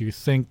advance do you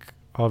think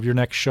of your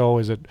next show?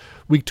 Is it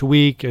week to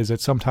week? Is it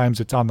sometimes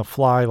it's on the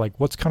fly? Like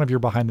what's kind of your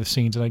behind the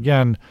scenes? And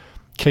again,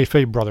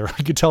 kayfabe, brother,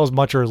 you can tell as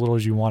much or as little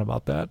as you want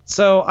about that.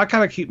 So I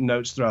kind of keep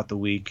notes throughout the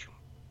week.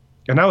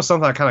 And that was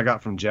something I kind of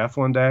got from Jeff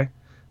one day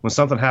when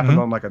something happened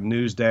on like a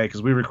news day,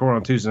 because we record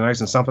on Tuesday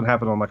nights and something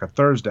happened on like a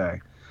Thursday.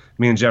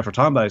 Me and Jeff were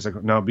talking about it. He's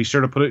like, no, be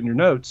sure to put it in your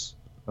notes.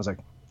 I was like,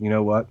 you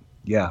know what?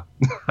 Yeah,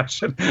 I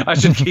should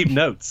keep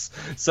notes.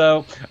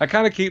 So I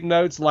kind of keep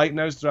notes, light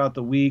notes throughout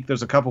the week.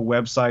 There's a couple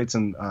websites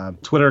and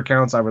Twitter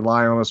accounts I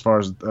rely on as far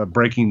as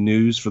breaking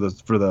news for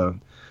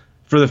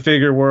the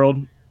figure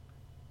world.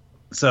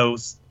 So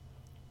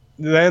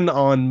then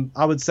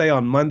I would say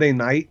on Monday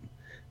night,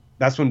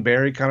 that's when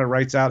Barry kind of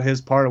writes out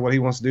his part of what he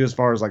wants to do as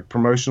far as like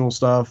promotional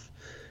stuff.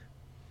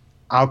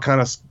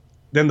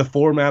 Then the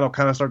format will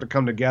kind of start to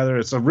come together.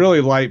 It's a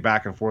really light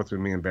back and forth with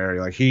me and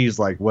Barry. Like he's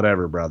like,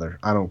 whatever, brother,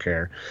 I don't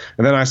care.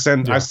 And then I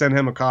send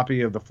him a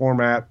copy of the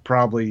format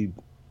probably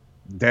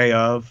day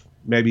of.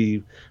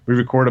 Maybe we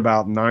record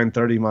about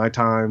 9:30 my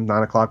time,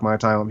 9 o'clock my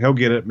time. He'll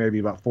get it maybe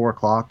about 4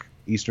 o'clock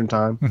Eastern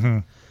time. Mm-hmm.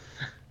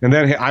 And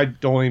then I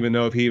don't even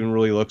know if he even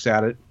really looks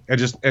at it.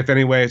 If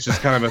anyway, it's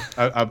just kind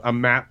of a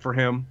map for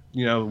him,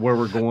 where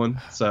we're going.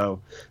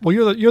 So, well,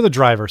 you're the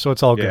driver, so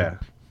it's all good. Yeah.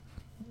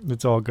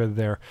 It's all good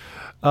there.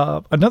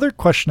 Another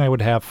question I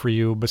would have for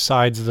you,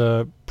 besides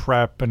the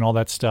prep and all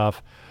that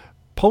stuff,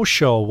 post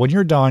show, when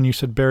you're done, you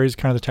said Barry's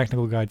kind of the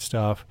technical guide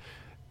stuff.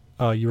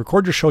 You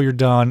record your show, you're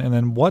done, and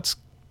then what's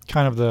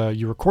kind of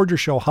you record your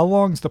show? How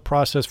long is the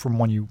process from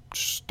when you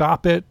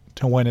stop it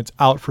to when it's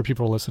out for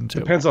people to listen to?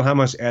 Depends on how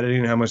much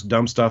editing, how much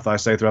dumb stuff I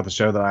say throughout the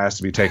show that I ask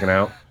to be taken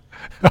out.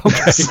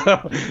 Okay. So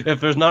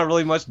if there's not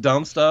really much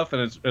dumb stuff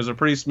and it's a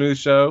pretty smooth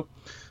show,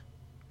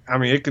 I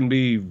mean, it can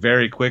be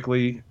very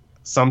quickly.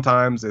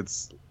 Sometimes if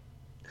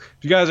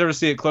you guys ever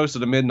see it closer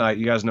to midnight,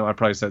 you guys know I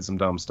probably said some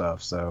dumb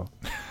stuff. So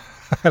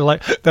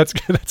that's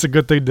a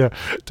good thing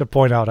to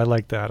point out. I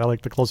like that. I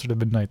like the closer to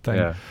midnight thing.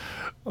 Yeah.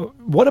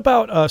 What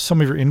about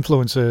some of your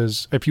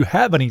influences, if you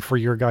have any, for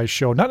your guys'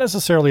 show? Not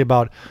necessarily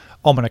about,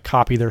 I'm going to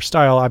copy their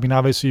style. I mean,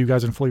 obviously you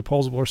guys in Fully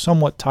Posable are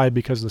somewhat tied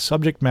because of the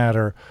subject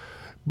matter,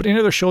 but any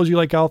other shows you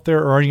like out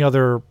there, or any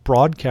other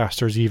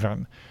broadcasters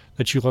even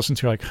that you listen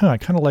to, like, I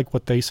kind of like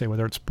what they say,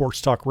 whether it's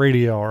sports talk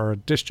radio or a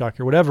disc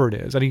jockey or whatever it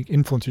is. Any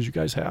influences you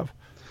guys have?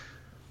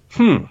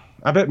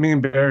 I bet me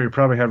and Barry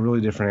probably have really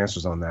different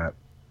answers on that.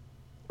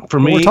 For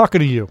me, we're talking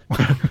to you.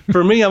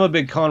 For me, I'm a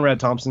big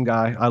Conrad Thompson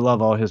guy. I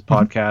love all his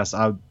podcasts.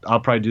 I'll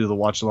probably do the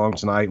watch along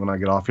tonight when I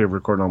get off here,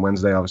 recording on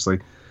Wednesday, obviously.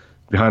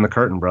 Behind the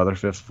curtain, brother,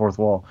 fourth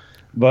wall.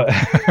 But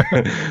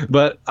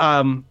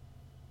I'm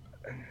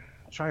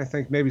trying to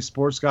think, maybe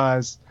sports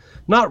guys.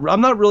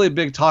 I'm not really a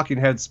big talking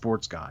head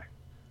sports guy.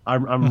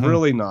 I'm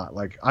really not.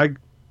 Like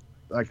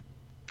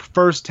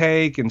First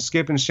Take and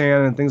Skip and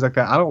Shannon and things like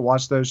that. I don't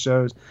watch those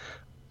shows.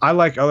 I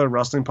like other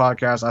wrestling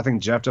podcasts. I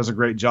think Jeff does a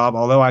great job,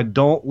 although I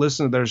don't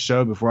listen to their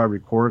show before I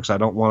record because I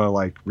don't want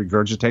to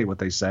regurgitate what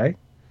they say.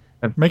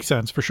 Makes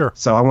sense, for sure.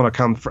 So I want to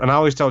come, and I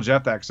always tell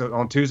Jeff that. So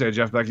on Tuesday,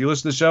 Jeff, you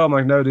listen to the show? I'm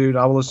like, no, dude,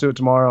 I will listen to it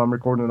tomorrow. I'm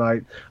recording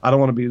tonight. I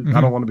don't want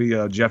to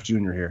be Jeff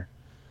Jr. here.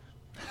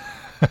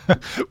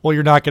 Well,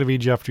 you're not going to be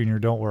Jeff Jr.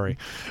 Don't worry.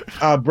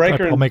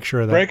 Breaker, I'll make sure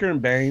of that. Breaker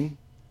and Bane.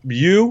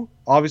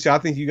 Obviously, I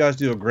think you guys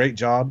do a great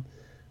job,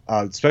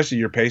 especially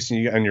your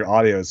pacing and your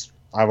audio.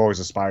 I've always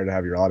aspired to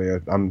have your audio.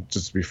 I'm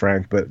just to be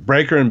frank, but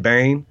Breaker and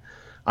Bane,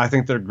 I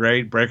think they're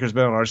great. Breaker's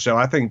been on our show.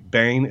 I think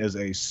Bane is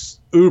a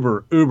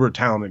uber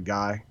talented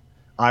guy.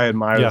 I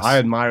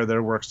admire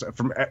their work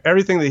from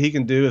everything that he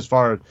can do as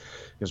far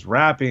as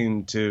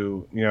rapping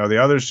to the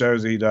other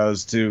shows he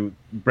does to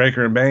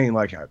Breaker and Bane.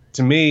 Like,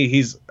 to me,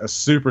 he's a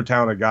super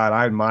talented guy. And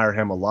I admire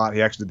him a lot.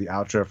 He actually did the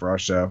outro for our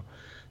show.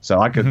 So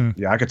I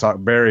could I could talk.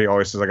 Barry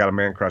always says I got a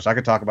man crush. I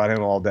could talk about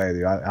him all day,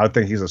 dude. I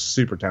think he's a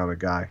super talented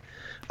guy.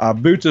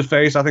 Boot to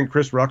face, I think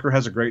Chris Rucker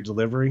has a great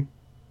delivery.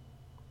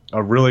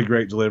 A really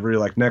great delivery,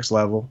 like next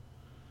level.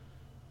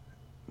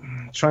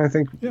 I'm trying to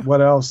think what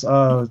else.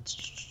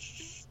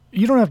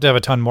 You don't have to have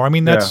a ton more. I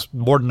mean, that's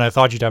more than I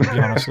thought you'd have, to be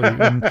honestly.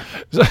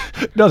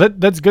 No,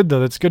 that's good, though.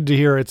 That's good to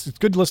hear. It's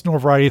good to listen to a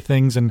variety of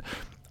things. And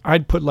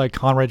I'd put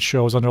Conrad's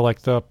shows under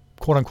the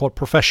quote-unquote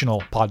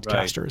professional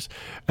podcasters.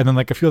 Right. And then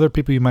a few other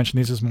people you mentioned,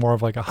 these is more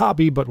of a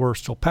hobby, but we're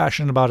still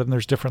passionate about it, and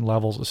there's different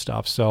levels of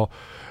stuff. So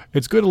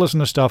it's good to listen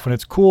to stuff, and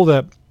it's cool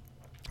that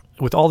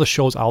with all the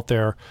shows out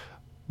there,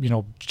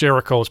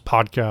 Jericho's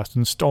podcast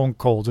and Stone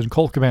Cold's and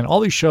Colt Command, all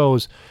these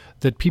shows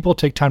that people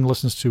take time to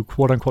listen to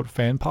quote-unquote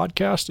fan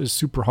podcast is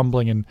super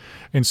humbling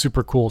and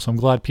super cool. So I'm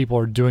glad people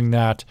are doing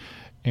that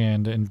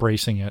and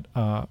embracing it.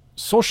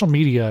 social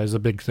media is a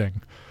big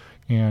thing.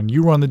 And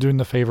you run the Doing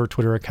the Favor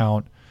Twitter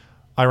account.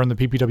 I run the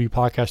PPW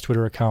podcast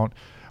Twitter account.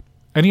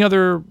 Any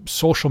other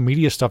social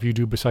media stuff you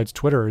do besides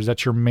Twitter? Is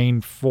that your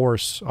main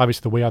force?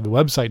 Obviously, the way I have the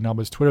website now,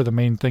 but is Twitter the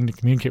main thing to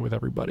communicate with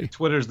everybody?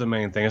 Twitter's the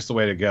main thing. It's the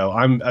way to go.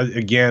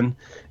 Again,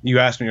 you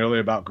asked me earlier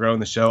about growing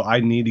the show.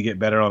 I need to get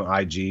better on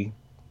IG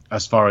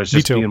as far as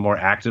just being more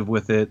active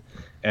with it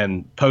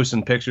and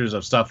posting pictures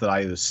of stuff that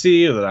I either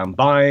see or that I'm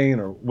buying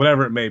or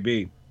whatever it may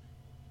be.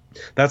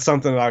 That's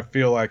something that I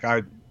feel like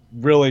I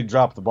really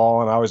dropped the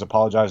ball, and I always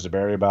apologize to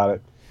Barry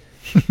about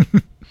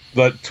it.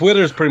 But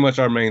Twitter is pretty much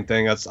our main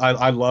thing.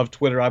 I love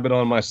Twitter. I've been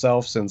on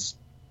myself since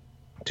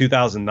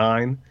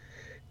 2009.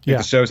 Yeah.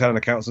 The show's had an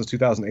account since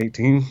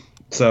 2018.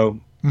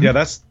 So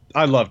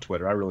I love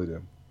Twitter. I really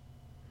do.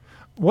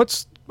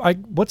 What's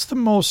the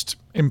most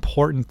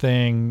important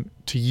thing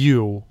to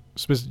you?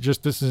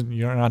 Just this is,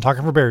 you're not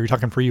talking for Barry, you're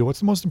talking for you. What's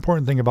the most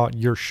important thing about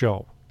your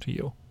show to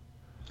you?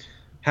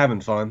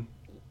 Having fun.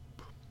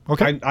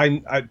 Okay.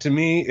 To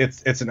me,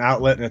 it's an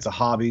outlet and it's a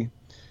hobby.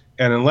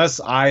 And unless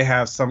I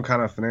have some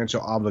kind of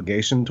financial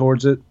obligation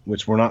towards it,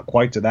 which we're not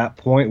quite to that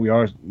point, we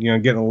are,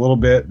 getting a little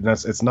bit, and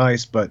it's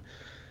nice. But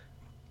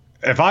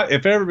if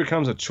it ever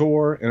becomes a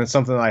chore and it's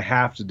something that I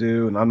have to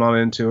do and I'm not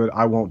into it,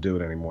 I won't do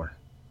it anymore.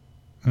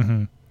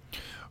 Mm-hmm.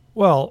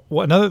 Well,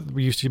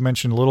 you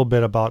mentioned a little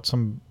bit about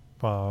some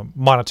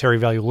monetary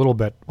value a little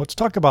bit. Let's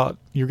talk about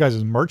your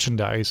guys'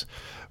 merchandise,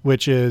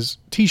 which is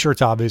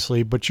T-shirts,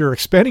 obviously, but you're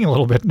expanding a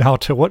little bit now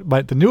to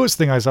the newest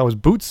thing I saw was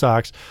boot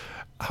socks.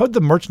 How'd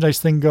the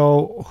merchandise thing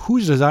go?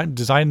 Who's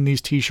designing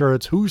these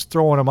T-shirts? Who's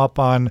throwing them up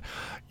on,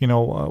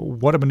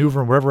 What a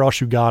Maneuver and wherever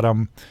else you got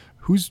them?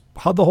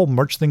 How'd the whole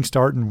merch thing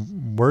start,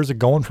 and where's it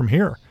going from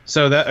here?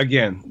 So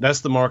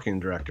that's the marketing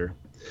director,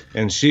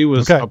 and she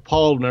was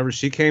appalled whenever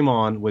she came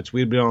on, which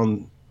we'd been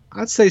on.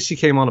 I'd say she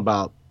came on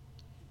about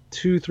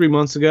 2-3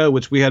 months ago,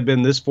 which we had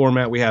been this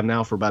format we have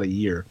now for about a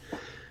year.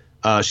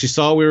 She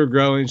saw we were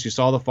growing. She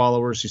saw the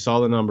followers. She saw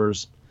the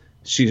numbers.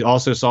 She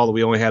also saw that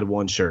we only had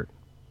one shirt.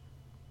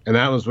 And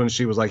that was when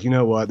she was like, you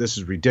know what, this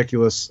is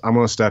ridiculous. I'm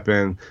going to step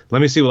in.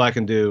 Let me see what I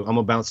can do. I'm going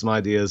to bounce some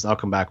ideas. I'll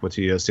come back with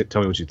you.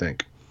 Tell me what you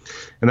think.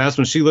 And that's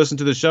when she listened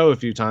to the show a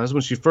few times,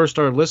 when she first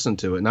started listening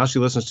to it. Now she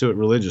listens to it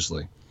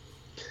religiously.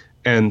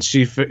 And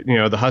she,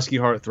 the Husky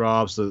Heart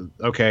Throbs,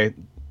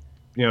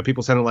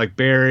 people sounded like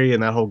Barry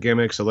and that whole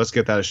gimmick. So let's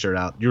get that shirt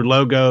out. Your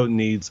logo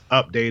needs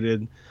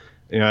updated.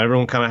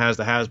 Everyone kind of has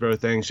the Hasbro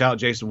thing. Shout out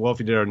Jason Wolf.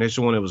 He did our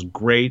initial one. It was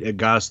great. It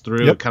got us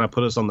through. Yep. It kind of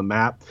put us on the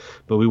map,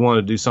 but we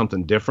wanted to do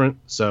something different.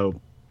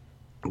 So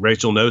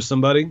Rachel knows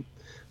somebody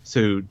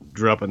who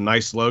drew up a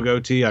nice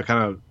logo tee. I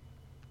kind of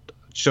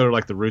showed her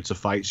like the Roots of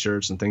Fight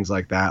shirts and things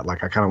like that.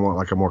 Like I kind of want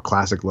like a more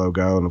classic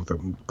logo and with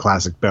a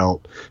classic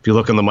belt. If you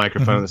look on the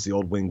microphone, it's the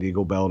old Winged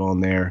Eagle belt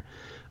on there.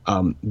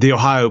 The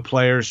Ohio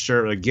Players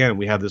shirt, again,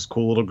 we have this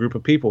cool little group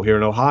of people here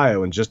in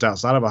Ohio and just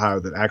outside of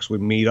Ohio that actually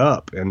meet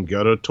up and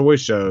go to toy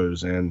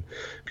shows and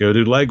go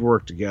do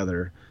legwork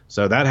together.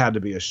 So that had to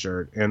be a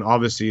shirt. And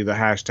obviously the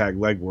hashtag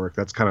legwork,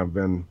 that's kind of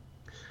been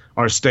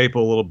our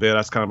staple a little bit.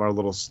 That's kind of our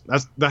little,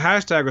 the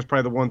hashtag was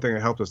probably the one thing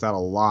that helped us out a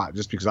lot,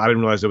 just because I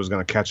didn't realize it was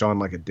going to catch on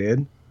like it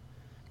did.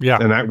 Yeah.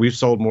 And we've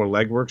sold more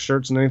legwork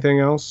shirts than anything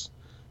else.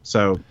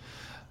 So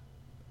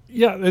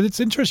yeah, it's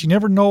interesting. You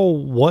never know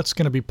what's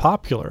going to be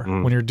popular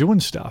when you're doing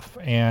stuff.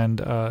 And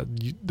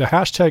the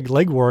hashtag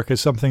legwork is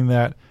something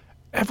that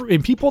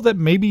and people that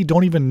maybe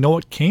don't even know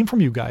it came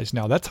from you guys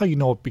now. That's how you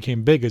know it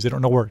became big, is they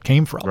don't know where it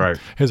came from. Right.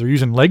 Because they're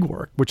using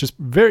legwork, which is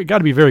got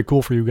to be very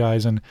cool for you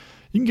guys. And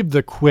you can give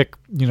the quick,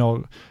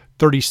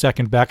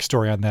 30-second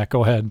backstory on that.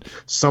 Go ahead.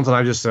 Something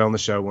I just said on the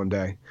show one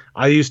day.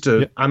 I used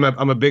to, I'm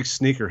a big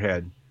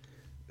sneakerhead.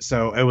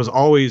 So it was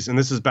always, and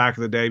this is back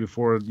in the day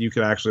before you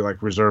could actually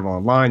like reserve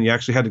online. You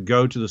actually had to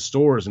go to the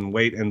stores and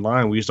wait in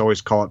line. We used to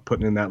always call it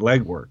putting in that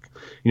legwork.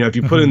 If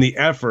you put in the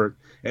effort,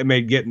 it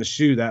made getting the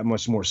shoe that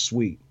much more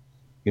sweet.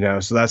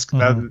 So that's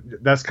kind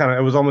of,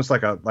 it was almost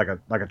like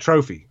a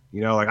trophy.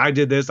 Like I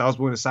did this, I was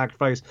willing to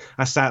sacrifice.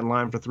 I sat in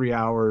line for 3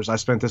 hours. I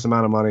spent this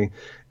amount of money,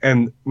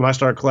 and when I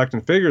started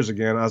collecting figures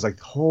again, I was like,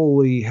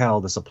 holy hell,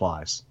 this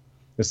applies.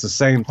 It's the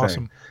same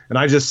thing. And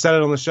I just said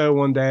it on the show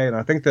one day, and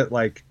I think that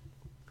like,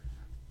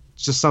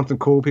 it's just something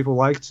cool people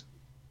liked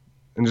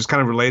and just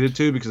kind of related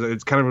to, because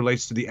it kind of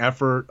relates to the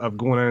effort of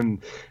going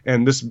in,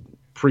 and this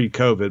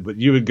pre-COVID, but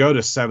you would go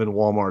to 7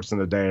 Walmarts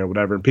in a day or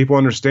whatever, and people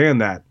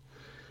understand that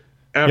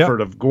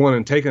effort of going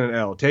and taking an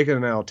L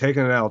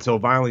till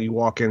finally you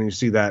walk in and you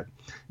see that,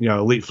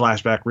 elite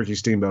flashback Ricky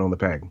Steamboat on the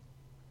peg.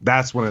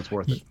 That's when it's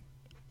worth it.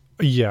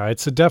 Yeah,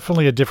 it's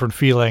definitely a different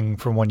feeling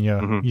from when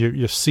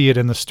you see it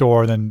in the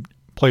store than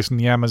placing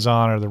the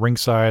Amazon or the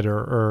Ringside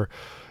or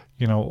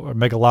a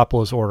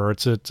Megalopolis order.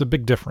 It's a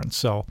big difference.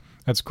 So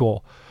that's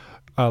cool.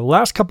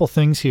 Last couple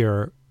things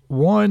here.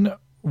 One,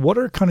 what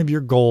are kind of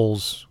your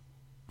goals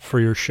for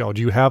your show?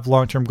 Do you have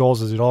long-term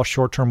goals? Is it all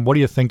short-term? What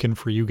are you thinking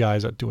for you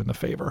guys at Doing the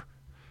Favor?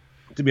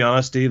 To be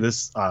honest, Steve,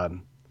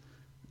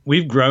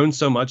 we've grown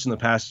so much in the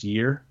past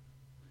year.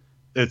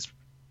 It's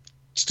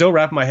still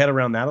wrapping my head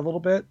around that a little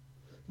bit.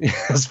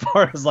 as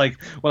far as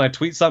like when I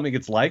tweet something, it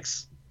gets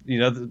likes. You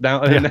know,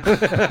 now and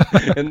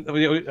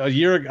a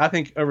year, I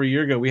think over a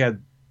year ago, we had,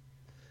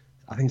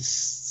 I think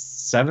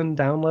 7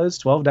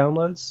 downloads, 12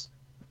 downloads,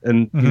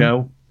 and you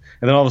know,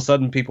 and then all of a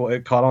sudden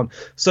it caught on.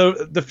 So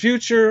the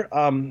future,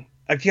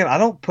 again, I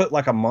don't put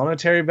like a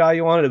monetary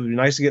value on it. It would be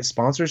nice to get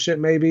sponsorship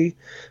maybe,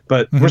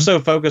 but we're so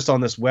focused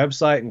on this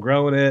website and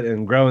growing it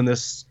and growing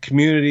this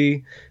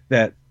community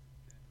that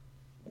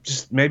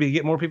just maybe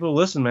get more people to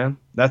listen, man.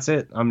 That's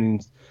it. I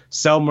mean,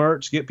 sell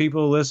merch, get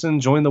people to listen,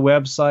 join the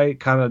website,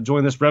 kind of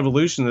join this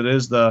revolution that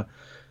is the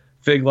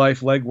Fig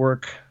Life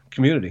Legwork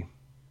community.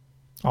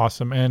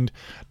 Awesome. And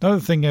another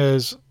thing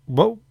is,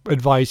 what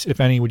advice,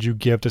 if any, would you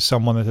give to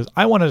someone that says,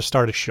 I want to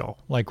start a show?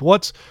 Like,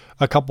 what's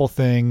a couple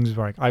things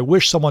like, I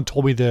wish someone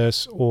told me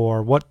this,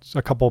 or what's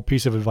a couple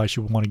piece of advice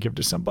you would want to give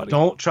to somebody?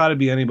 Don't try to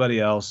be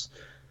anybody else.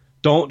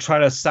 Don't try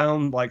to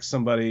sound like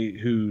somebody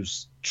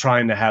who's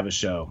trying to have a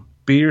show.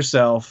 Be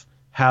yourself.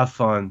 Have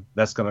fun.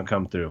 That's going to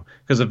come through,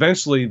 because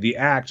eventually the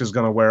act is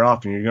going to wear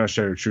off and you're going to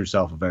show your true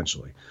self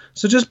eventually.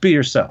 So just be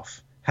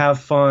yourself. Have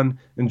fun.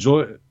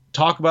 Enjoy.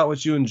 Talk about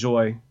what you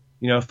enjoy.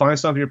 You know, find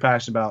something you're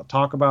passionate about.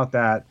 Talk about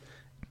that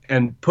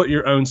and put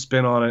your own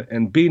spin on it,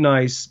 and be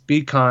nice,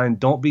 be kind.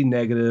 Don't be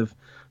negative.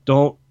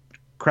 Don't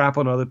crap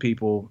on other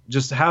people.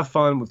 Just have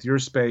fun with your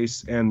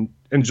space and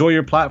enjoy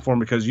your platform,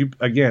 because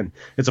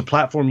it's a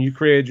platform you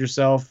created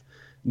yourself,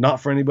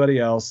 not for anybody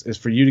else. It's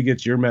for you to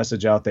get your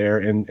message out there,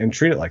 and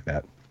treat it like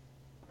that.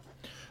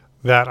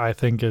 That, I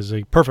think, is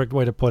a perfect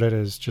way to put it,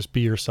 is just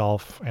be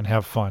yourself and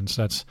have fun.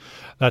 So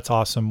that's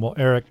awesome. Well,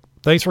 Eric,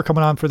 thanks for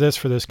coming on for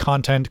this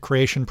content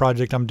creation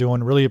project I'm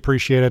doing. Really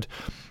appreciate it.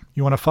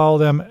 You want to follow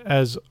them,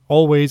 as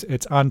always,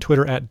 it's on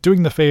Twitter at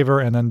Doing the Favor,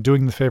 and then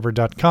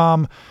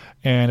doingthefavor.com.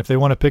 And if they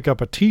want to pick up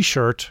a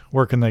t-shirt,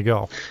 where can they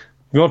go?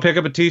 If you want to pick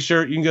up a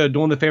t-shirt, you can go to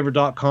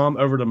doingthefavor.com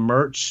over to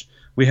merch.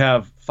 We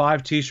have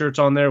 5 t-shirts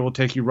on there. We'll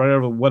take you right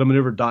over to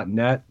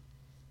whatamaneuver.net.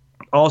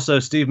 Also,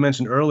 Steve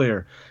mentioned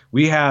earlier,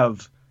 we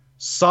have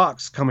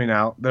socks coming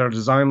out that are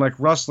designed like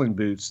wrestling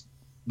boots.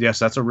 Yes,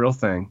 that's a real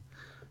thing.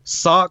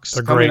 Socks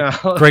coming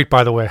out. Great,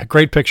 by the way.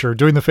 Great picture.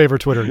 Doing the Favor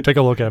Twitter. Take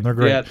a look at them. They're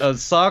great. Yeah,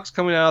 socks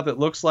coming out that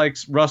looks like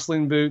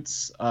wrestling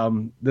boots.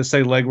 That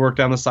say Legwork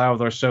down the side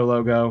with our show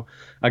logo.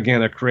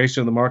 Again, a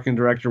creation of the marketing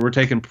director. We're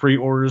taking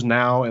pre-orders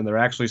now, and they're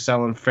actually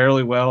selling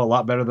fairly well, a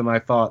lot better than I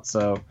thought.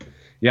 So,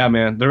 yeah,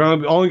 man, they're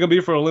only going to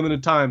be for a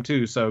limited time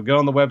too. So go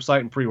on the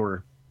website and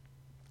pre-order.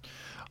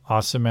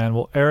 Awesome, man.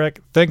 Well, Eric,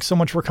 thanks so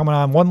much for coming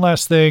on. One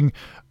last thing.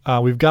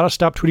 We've got to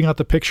stop tweeting out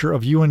the picture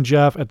of you and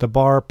Jeff at the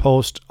bar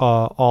post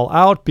all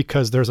out,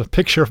 because there's a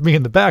picture of me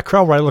in the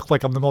background where I look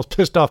like I'm the most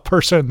pissed off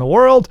person in the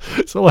world.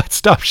 So let's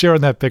stop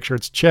sharing that picture.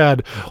 It's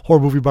Chad, Horror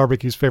Movie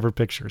Barbecue's favorite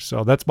picture.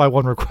 So that's my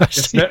one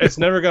request. It's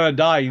never going to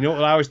die. You know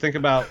what I always think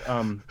about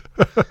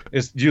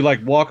is you like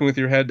walking with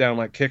your head down,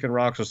 like kicking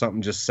rocks or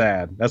something, just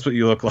sad. That's what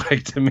you look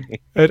like to me.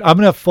 And I'm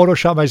going to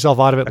Photoshop myself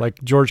out of it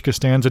like George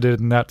Costanza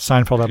did in that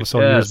Seinfeld episode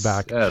years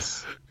back.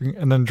 Yes.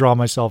 And then draw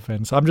myself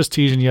in. So I'm just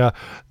teasing you.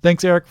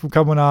 Thanks, Eric, for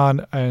coming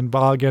on. And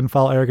again,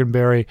 follow Eric and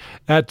Barry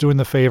at Doing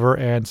the Favor,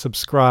 and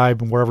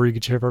subscribe wherever you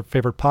get your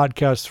favorite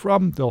podcasts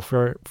from. They'll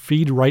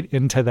feed right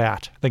into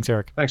that. Thanks,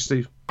 Eric. Thanks,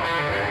 Steve.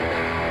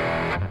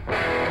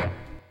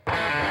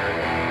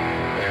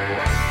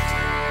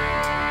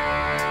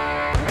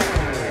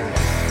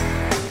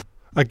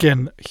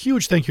 Again,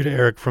 huge thank you to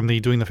Eric from the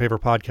Doing the Favor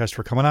podcast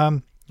for coming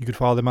on. You can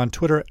follow them on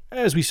Twitter,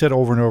 as we said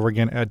over and over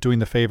again, at Doing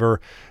the Favor.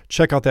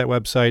 Check out that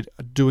website,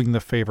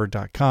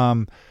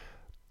 doingthefavor.com.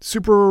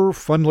 Super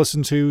fun to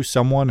listen to.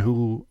 Someone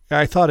who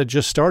I thought had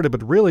just started,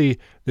 but really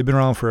they've been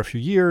around for a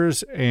few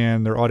years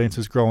and their audience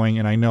is growing.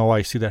 And I know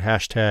I see that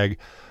hashtag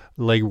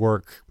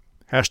legwork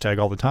hashtag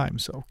all the time.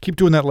 So keep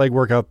doing that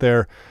legwork out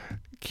there.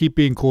 Keep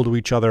being cool to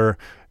each other,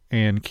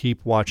 and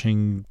keep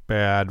watching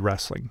bad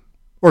wrestling,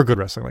 or good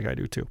wrestling like I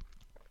do too.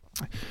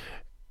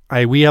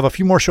 We have a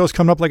few more shows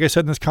coming up, like I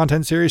said, in this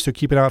content series, so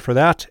keep an eye out for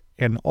that.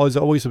 And as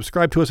always,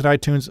 subscribe to us on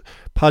iTunes,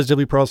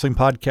 Positively Pro Wrestling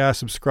Podcast.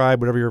 Subscribe,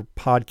 whatever your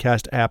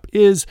podcast app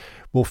is.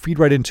 We'll feed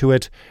right into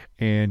it,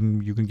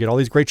 and you can get all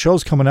these great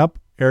shows coming up.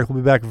 Eric will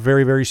be back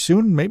very, very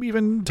soon, maybe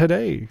even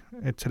today.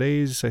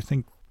 Today's, I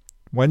think,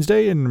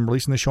 Wednesday, and I'm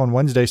releasing the show on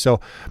Wednesday, so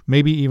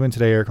maybe even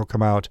today Eric will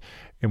come out,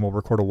 and we'll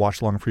record a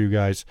watch-along for you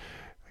guys.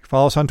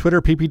 Follow us on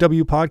Twitter,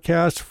 PPW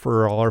Podcast,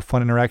 for all our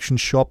fun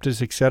interactions,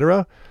 show-up-tos,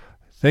 etc.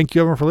 Thank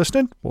you, everyone, for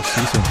listening. We'll see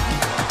you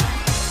soon.